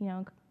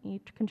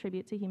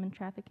 contribute to human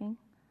trafficking.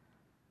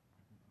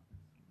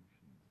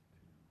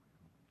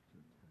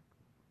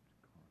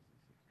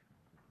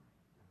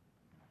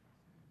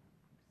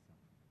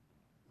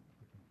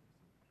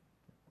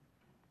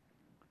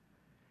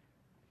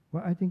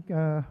 Well, I think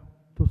to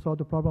solve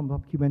the problem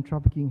of human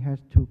trafficking has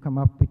to come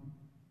up with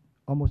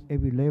almost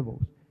every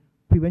level.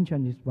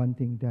 Prevention is one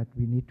thing that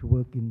we need to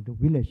work in the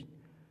village,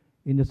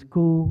 in the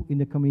school, in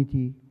the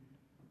community,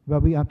 where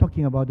we are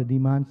talking about the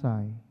demand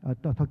side,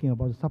 talking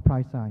about the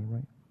supply side,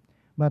 right?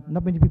 But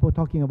not many people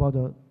talking about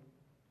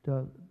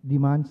the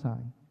demand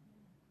side.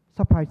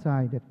 Supply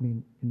side, that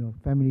means,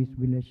 families,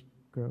 village,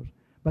 girls.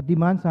 But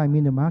demand side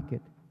means the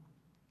market.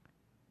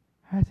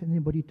 Has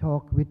anybody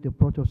talked with the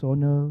brothels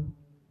owner,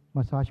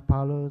 massage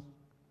parlors,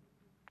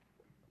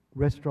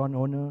 restaurant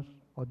owners,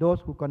 or those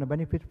who are going to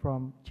benefit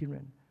from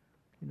children?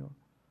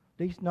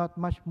 There is not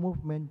much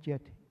movement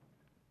yet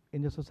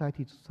in the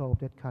society to solve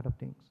that kind of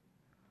things.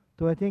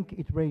 So I think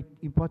it's very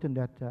important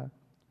that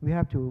we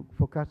have to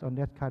focus on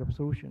that kind of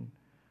solution,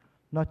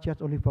 not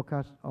just only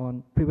focus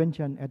on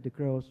prevention at the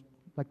girls,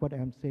 like what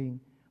I'm saying,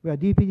 where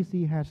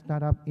DEPDC has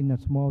started up in a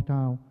small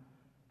town,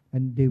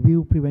 and they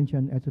view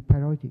prevention as a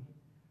priority.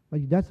 But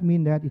it doesn't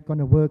mean that it's going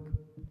to work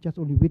just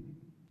only with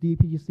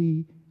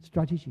DEPDC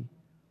strategy.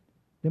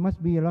 There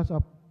must be a lot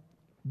of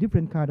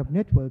different kind of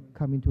network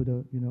coming to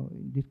the,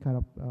 this kind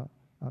of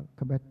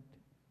combat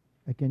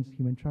against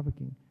human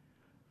trafficking.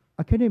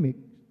 Academic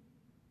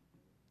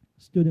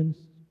students,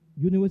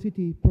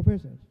 university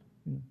professors,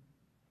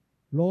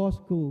 law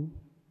school,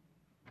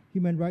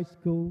 human rights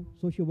school,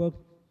 social work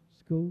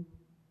school,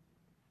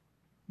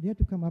 they have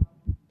to come up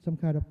with some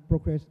kind of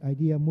progress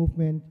idea,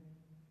 movement.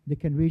 They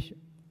can reach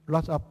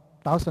lots of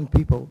 1,000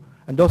 people,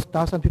 and those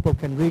 1,000 people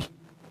can reach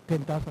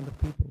 10,000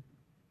 of people.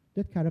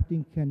 That kind of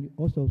thing can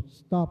also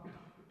stop,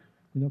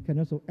 can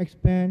also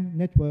expand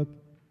network,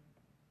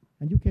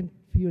 and you can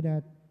feel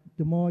that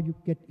the more you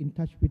get in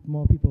touch with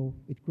more people,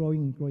 it's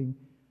growing and growing.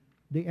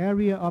 The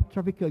area of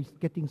trafficker is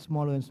getting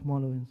smaller and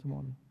smaller and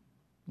smaller,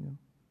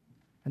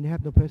 and they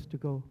have no place to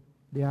go.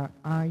 There are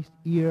eyes,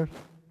 ears,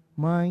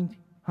 mind,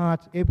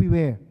 hearts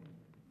everywhere.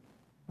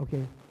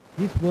 Okay,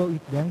 this world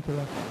is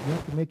dangerous. We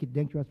have to make it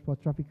dangerous for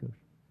traffickers.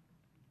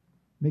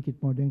 Make it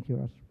more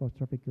dangerous for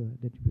traffickers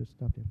that will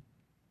stop them.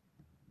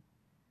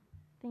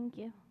 Thank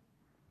you.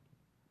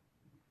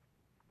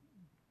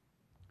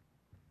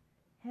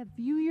 Have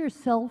you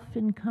yourself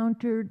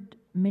encountered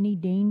many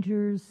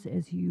dangers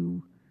as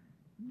you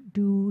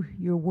do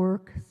your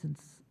work,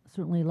 since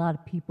certainly a lot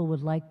of people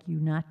would like you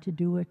not to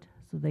do it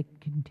so they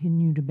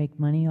continue to make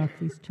money off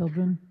these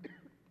children?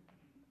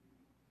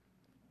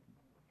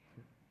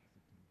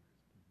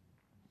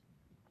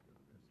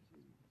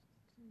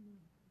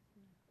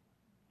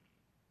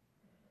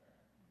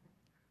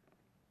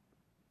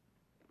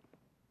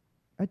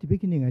 At the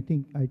beginning, I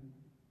think I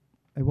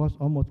was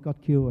almost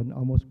got killed and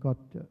almost got,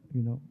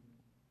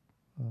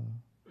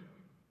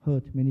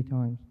 hurt many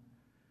times.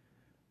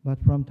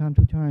 But from time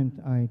to time,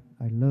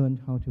 I learned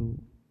how to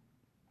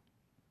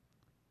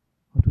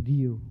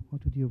deal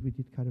with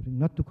this kind of thing.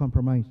 Not to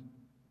compromise.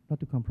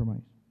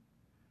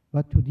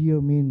 But to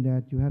deal means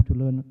that you have to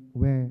learn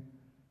where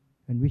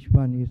and which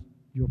one is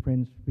your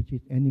friends, which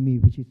is enemy,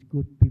 which is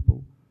good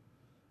people.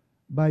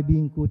 By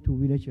being good to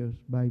villagers,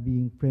 by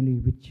being friendly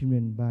with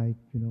children, by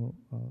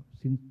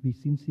be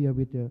sincere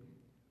with the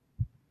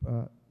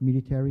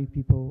military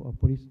people or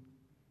police,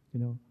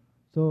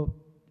 So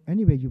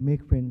anyway, you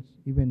make friends,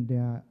 even they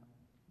are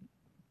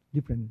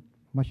different,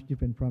 much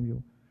different from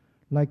you.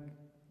 Like,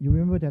 you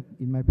remember that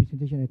in my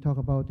presentation I talked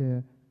about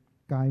a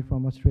guy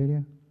from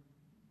Australia?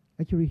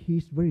 Actually,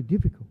 he's very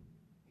difficult.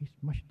 He's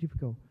much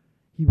difficult.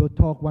 He will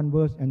talk one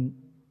verse and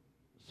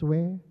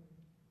swear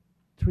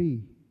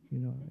 3.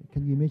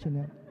 Can you imagine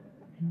that?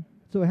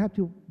 So I have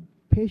to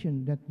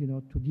patient that,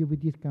 to deal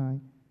with this guy.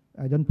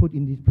 I don't put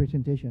in this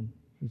presentation.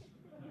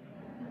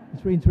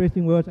 It's very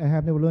interesting words I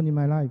have never learned in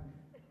my life.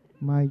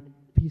 My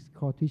Peace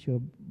Corps teacher,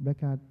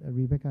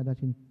 Rebecca,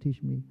 doesn't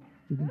teach me.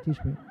 She didn't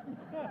teach me.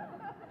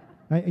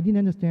 I didn't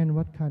understand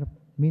what kind of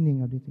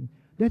meaning of this thing.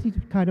 That is the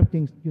kind of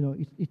things,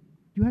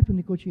 you have to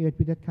negotiate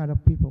with that kind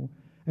of people.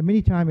 And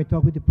many times I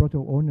talk with the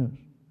brothel owners.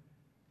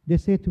 They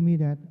say to me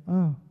that,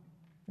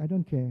 I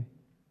don't care.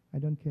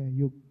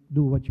 You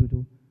do what you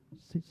do.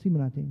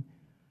 Similar thing.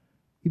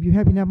 If you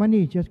have enough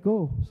money, just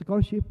go.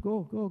 Scholarship,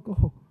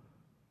 go.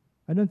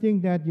 I don't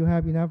think that you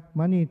have enough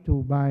money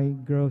to buy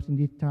girls in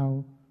this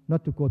town,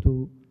 not to go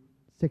to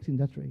sex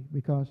industry,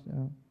 because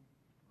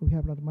we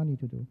have a lot of money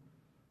to do.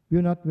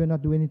 We're not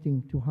doing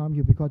anything to harm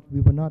you, because we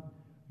will not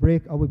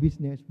break our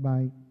business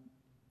by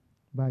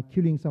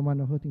killing someone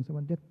or hurting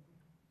someone. That,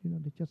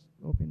 they just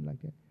open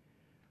like that.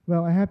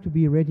 Well, I have to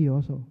be ready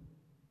also.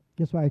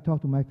 That's why I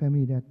talk to my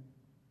family that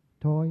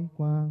Toy,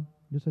 Kwang,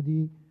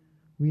 Dusadi,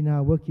 we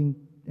now working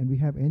and we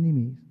have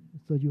enemies.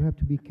 So you have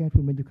to be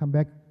careful when you come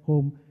back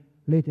home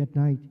late at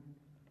night.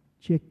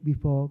 Check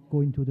before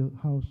going to the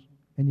house.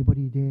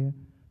 Anybody there?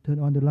 Turn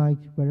on the light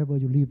wherever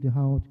you leave the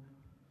house.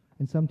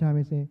 And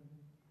sometimes I say,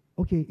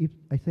 okay, if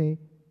I say,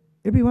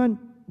 everyone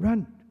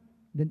run,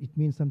 then it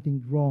means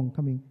something wrong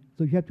coming.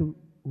 So you have to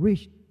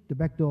reach the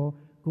back door,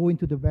 go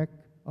into the back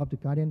of the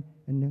garden,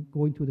 and then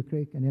go into the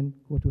creek, and then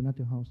go to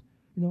another house.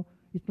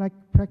 It's like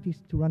practice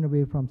to run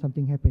away from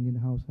something happened in the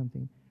house,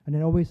 something. And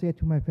I always say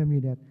to my family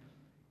that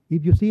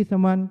If you see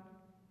someone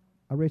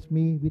arrest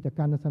me with a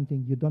gun or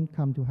something, you don't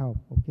come to help,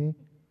 okay?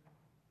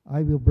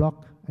 I will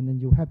block, and then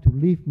you have to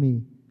leave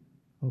me,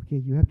 okay?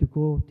 You have to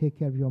go take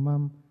care of your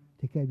mom,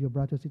 take care of your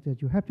brother,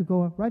 sisters. You have to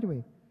go right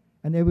away,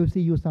 and I will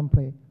see you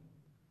someplace.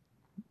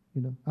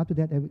 You know, after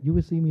that, you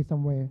will see me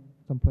somewhere,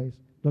 someplace.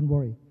 Don't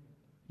worry.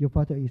 Your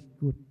father is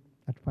good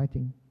at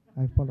fighting.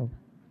 I follow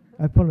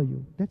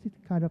you. That's it,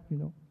 kind of, you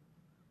know,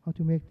 how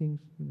to make things,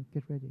 you know,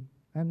 get ready.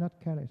 I'm not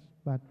careless,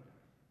 but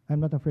I'm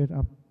not afraid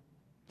of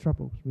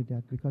troubles with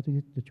that because it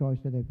is the choice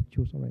that I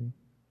choose already.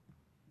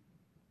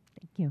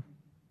 Thank you.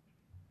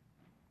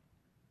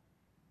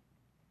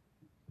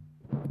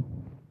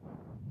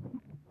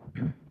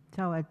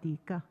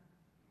 Sawadika.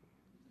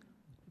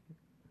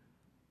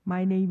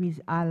 My name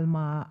is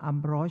Alma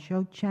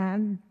Ambrosio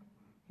Chan,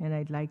 and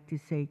I'd like to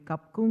say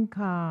Kapkun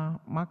Ka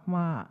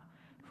Makma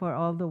for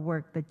all the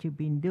work that you've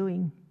been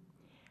doing.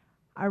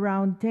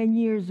 Around 10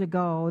 years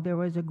ago, there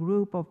was a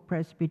group of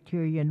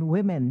Presbyterian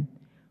women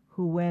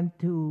who went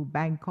to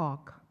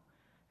Bangkok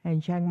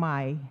and Chiang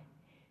Mai,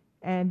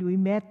 and we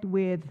met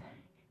with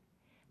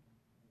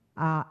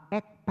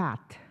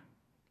ECPAT,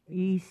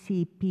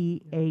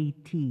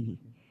 ECPAT,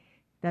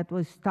 that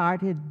was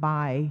started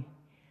by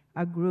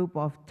a group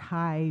of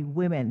Thai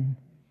women,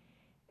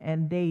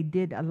 and they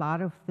did a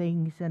lot of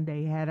things, and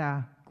they had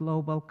a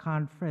global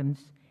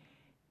conference,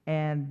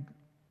 and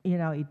you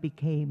know, it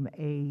became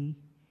a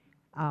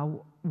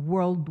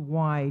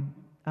worldwide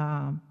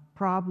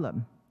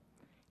problem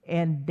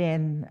and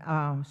then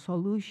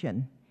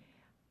solution.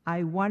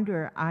 I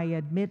wonder, I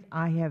admit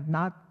I have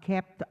not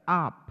kept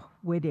up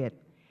with it.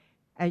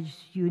 As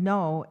you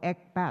know,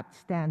 ECPAT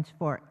stands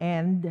for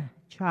End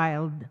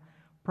Child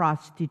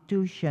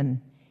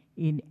Prostitution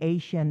in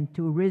Asian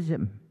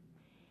Tourism.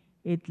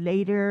 It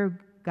later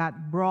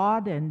got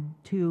broadened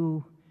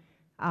to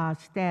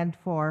stand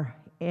for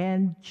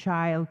End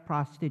Child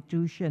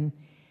Prostitution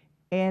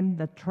and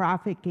the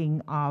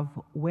Trafficking of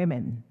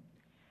Women.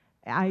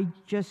 I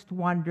just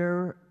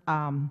wonder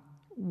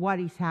what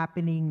is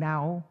happening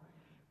now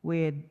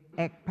with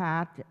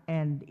ECPAT,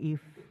 and if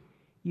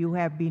you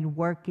have been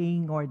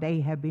working or they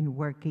have been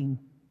working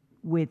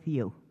with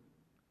you.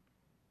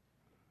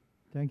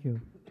 Thank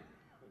you.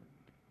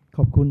 ข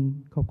อบคุณ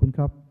ค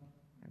รับ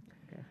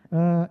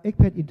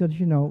Expat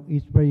International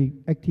is very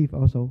active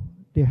also.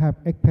 They have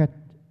expat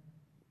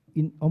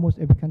in almost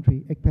every country.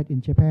 Expat in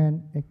Japan,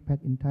 expat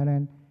in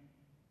Thailand,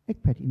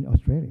 expat in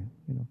Australia.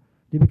 You know,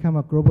 they become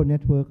a global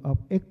network of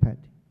expat.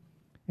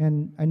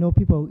 And I know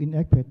people in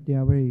expat, they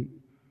are very,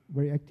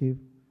 very active.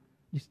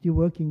 They're still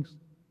working,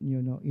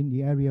 you know, in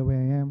the area where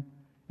I am,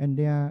 and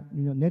they are,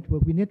 you know,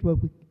 we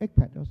network with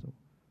expat also.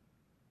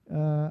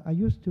 I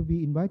used to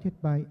be invited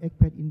by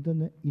ECPAT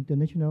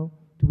International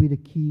to be the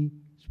key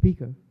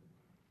speaker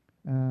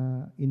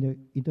in the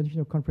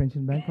international conference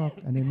in Bangkok,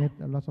 and I met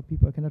a lot of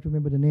people. I cannot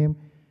remember the name,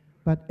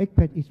 but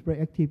ECPAT is very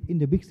active in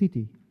the big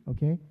city,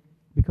 okay?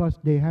 Because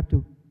they have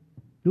to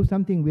do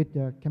something with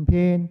the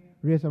campaign,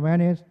 raise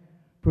awareness,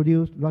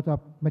 produce a lot of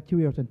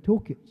materials and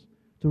toolkits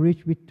to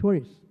reach with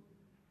tourists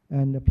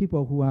and the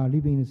people who are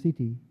living in the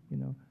city, you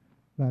know.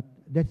 But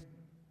that's,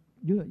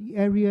 you know, the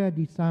area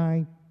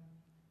design,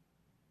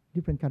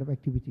 different kind of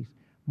activities.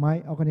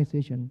 My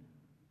organization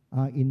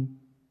are in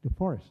the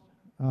forest,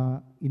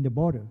 in the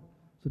border.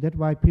 So that's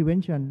why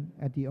prevention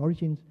at the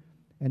origins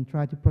and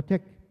try to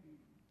protect,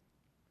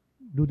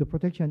 do the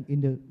protection in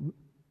the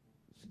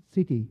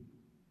city,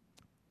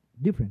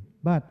 different.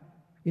 But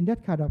in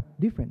that kind of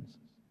difference,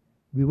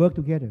 we work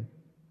together,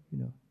 you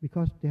know,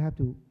 because we have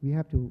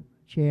to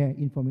share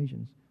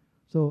information.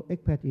 So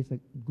ECPAT is a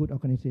good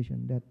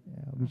organization that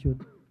we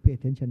should pay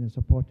attention and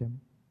support them.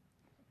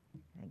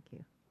 Thank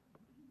you.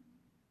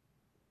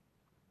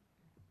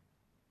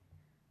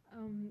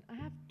 I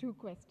have two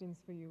questions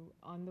for you.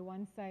 On the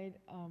one side,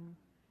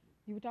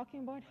 you were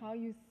talking about how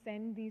you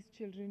send these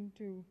children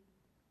to, you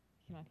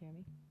cannot hear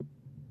me?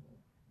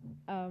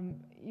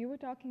 You were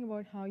talking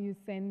about how you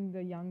send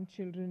the young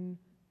children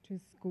to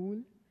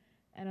school,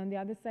 and on the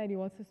other side,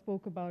 you also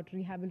spoke about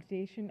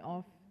rehabilitation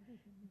of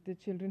the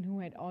children who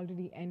had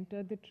already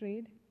entered the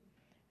trade.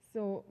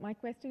 So my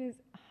question is,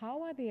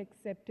 how are they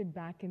accepted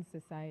back in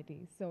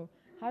society? So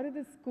how do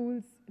the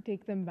schools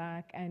take them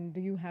back, and do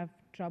you have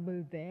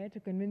trouble there to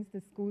convince the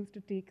schools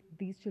to take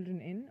these children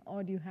in,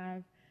 or do you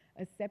have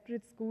a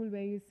separate school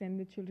where you send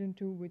the children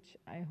to, which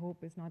I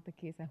hope is not the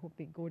case? I hope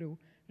they go to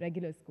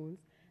regular schools.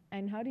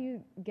 And how do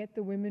you get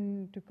the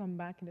women to come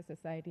back into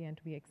society and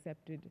to be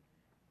accepted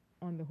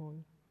on the whole?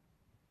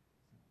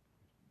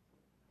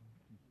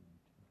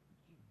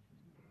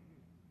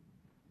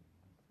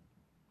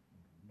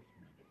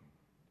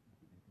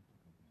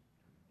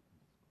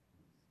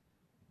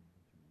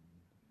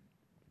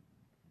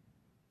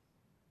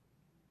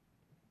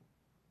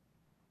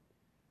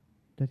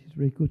 That is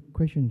very good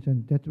questions,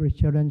 and that's very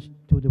challenge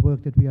to the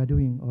work that we are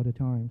doing all the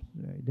time.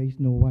 There is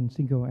no one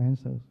single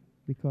answer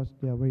because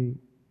they are very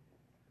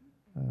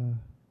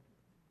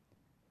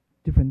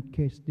different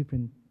case,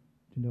 different,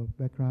 you know,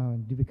 background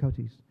and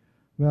difficulties.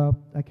 Well,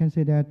 I can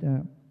say that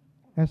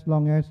as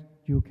long as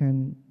you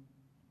can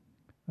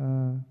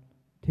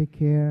take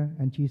care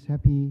and she's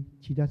happy,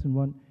 she doesn't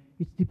want,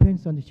 it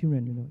depends on the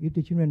children, you know. If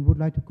the children would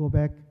like to go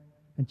back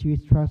and she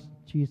is trust,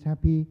 she is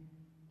happy,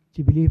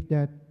 she believes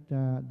that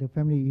the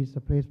family is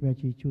a place where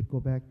she should go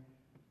back,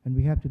 and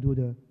we have to do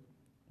the,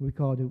 we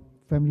call the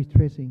family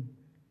tracing.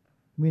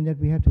 I mean that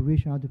we have to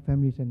reach out to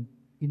families and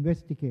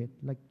investigate,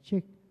 like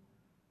check,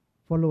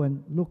 follow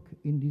and look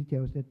in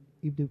details that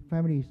if the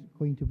family is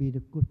going to be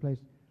the good place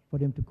for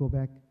them to go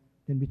back,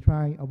 then we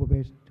try our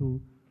best to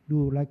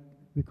do like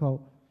we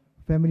call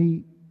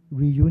family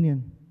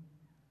reunion.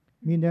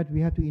 Mean that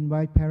we have to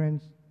invite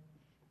parents,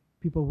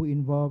 people who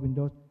involved in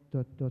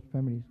those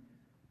families,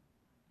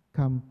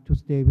 come to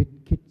stay with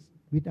kids,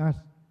 with us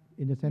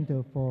in the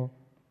center for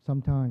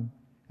some time,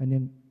 and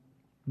then,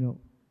 you know,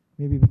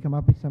 maybe we come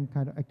up with some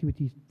kind of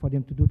activities for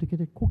them to do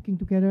together, cooking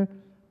together,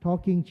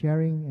 talking,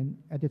 sharing, and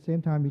at the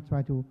same time we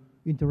try to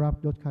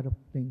interrupt those kind of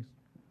things.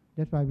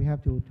 That's why we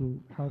have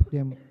to help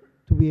them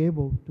to be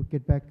able to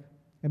get back.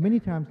 And many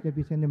times that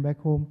we send them back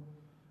home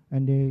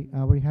and they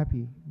are very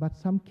happy. But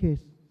some case,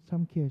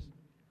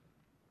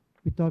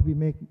 we thought we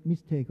make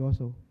mistake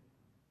also,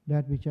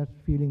 that we just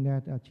feeling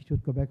that she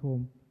should go back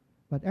home.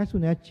 But as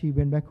soon as she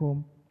went back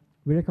home,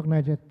 we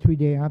recognized that 3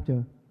 days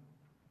after,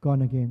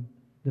 gone again.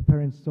 The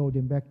parents sold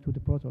them back to the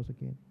protos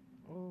again.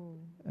 Oh.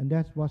 And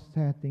that was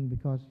sad thing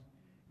because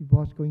it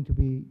was going to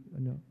be, you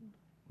know,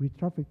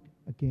 re-trafficked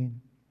again,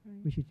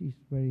 Right. which is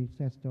very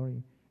sad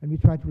story. And we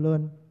try to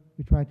learn,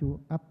 we try to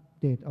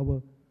update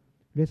our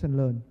lesson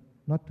learned,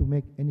 not to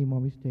make any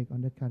more mistake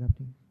on that kind of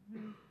thing.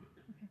 Right.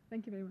 Okay.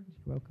 Thank you very much.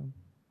 You're welcome.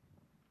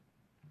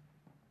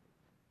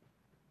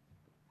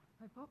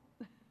 Hi, Pop.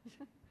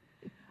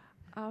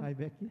 Hi,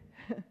 Becky.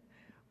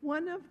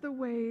 One of the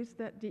ways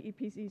that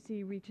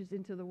DEPDC reaches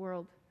into the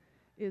world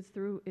is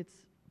through its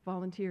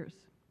volunteers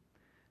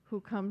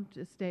who come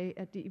to stay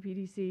at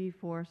DEPDC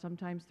for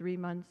sometimes 3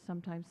 months,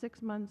 sometimes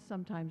 6 months,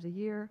 sometimes a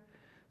year,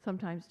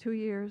 sometimes 2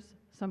 years.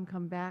 Some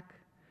come back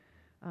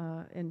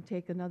and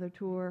take another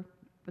tour,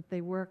 but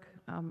they work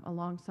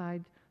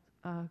alongside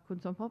Kun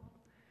Sompop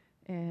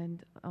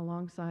and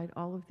alongside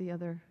all of the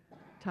other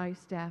Thai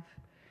staff.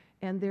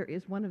 And there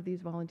is one of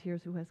these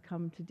volunteers who has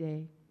come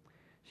today.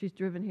 She's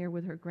driven here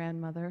with her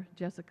grandmother,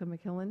 Jessica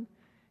McKillen,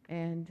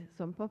 and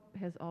Sompop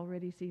has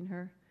already seen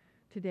her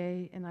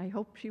today, and I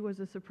hope she was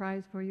a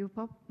surprise for you,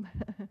 Pop.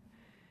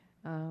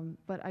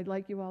 But I'd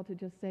like you all to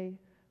just say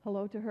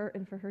hello to her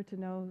and for her to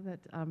know that,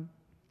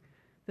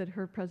 that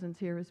her presence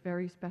here is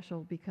very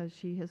special because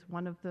she is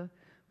one of the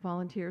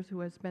volunteers who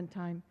has spent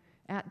time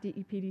at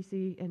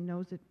DEPDC and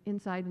knows it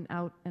inside and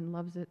out and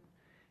loves it,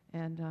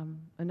 and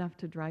enough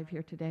to drive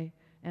here today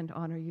and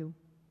honor you.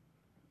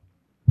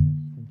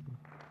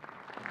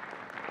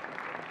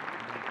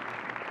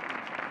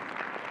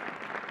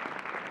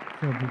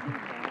 Thank you.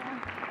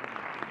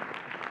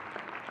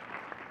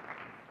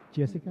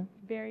 Jessica?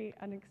 Very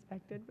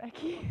unexpected,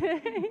 Becky.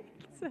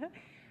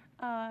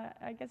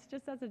 I guess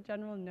just as a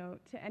general note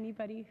to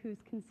anybody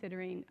who's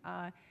considering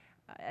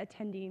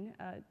attending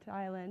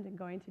Thailand and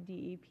going to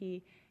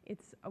DEP,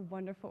 it's a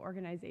wonderful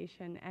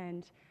organization,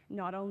 and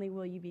not only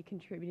will you be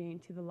contributing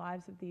to the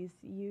lives of these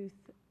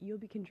youth, you'll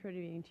be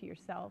contributing to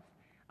yourself.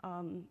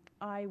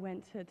 I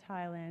went to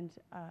Thailand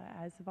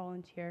as a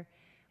volunteer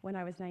when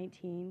I was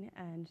 19,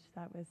 and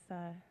that was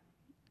a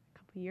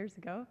couple years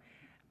ago,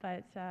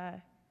 but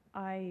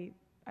I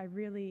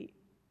really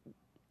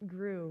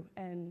grew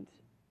and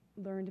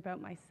learned about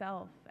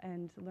myself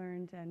and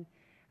learned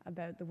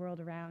about the world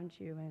around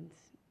you and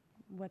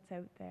what's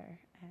out there,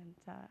 and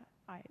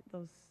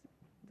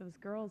those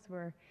girls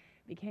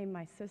became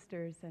my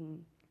sisters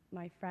and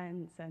my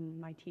friends and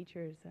my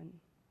teachers, and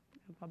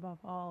above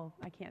all,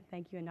 I can't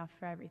thank you enough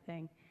for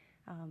everything.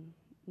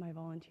 My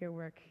volunteer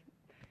work,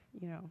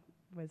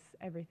 was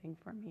everything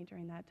for me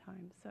during that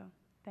time, so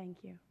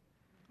thank you.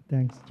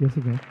 Thanks,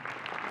 Jessica.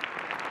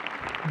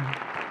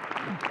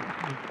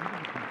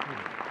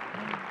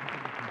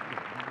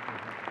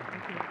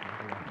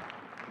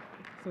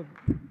 So,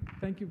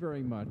 thank you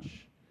very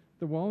much.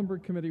 The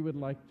Wallenberg Committee would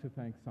like to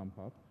thank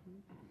Sompop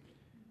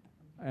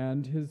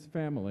and his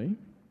family,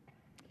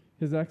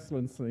 His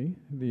Excellency,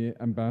 the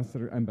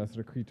Ambassador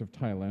Kreet of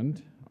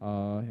Thailand,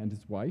 and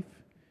his wife,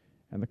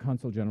 and the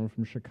Consul General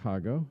from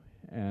Chicago,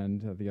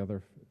 and the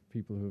other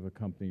people who have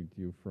accompanied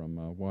you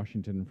from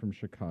Washington and from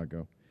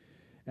Chicago.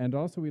 And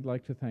also we'd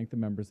like to thank the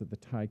members of the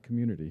Thai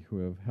community who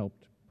have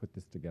helped put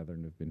this together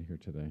and have been here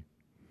today.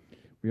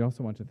 We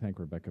also want to thank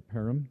Rebecca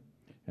Parham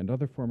and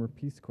other former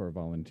Peace Corps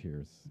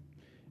volunteers.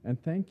 And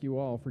thank you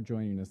all for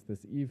joining us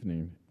this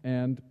evening.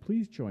 And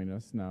please join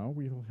us now.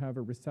 We will have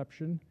a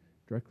reception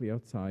directly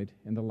outside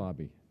in the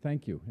lobby.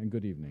 Thank you and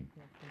good evening.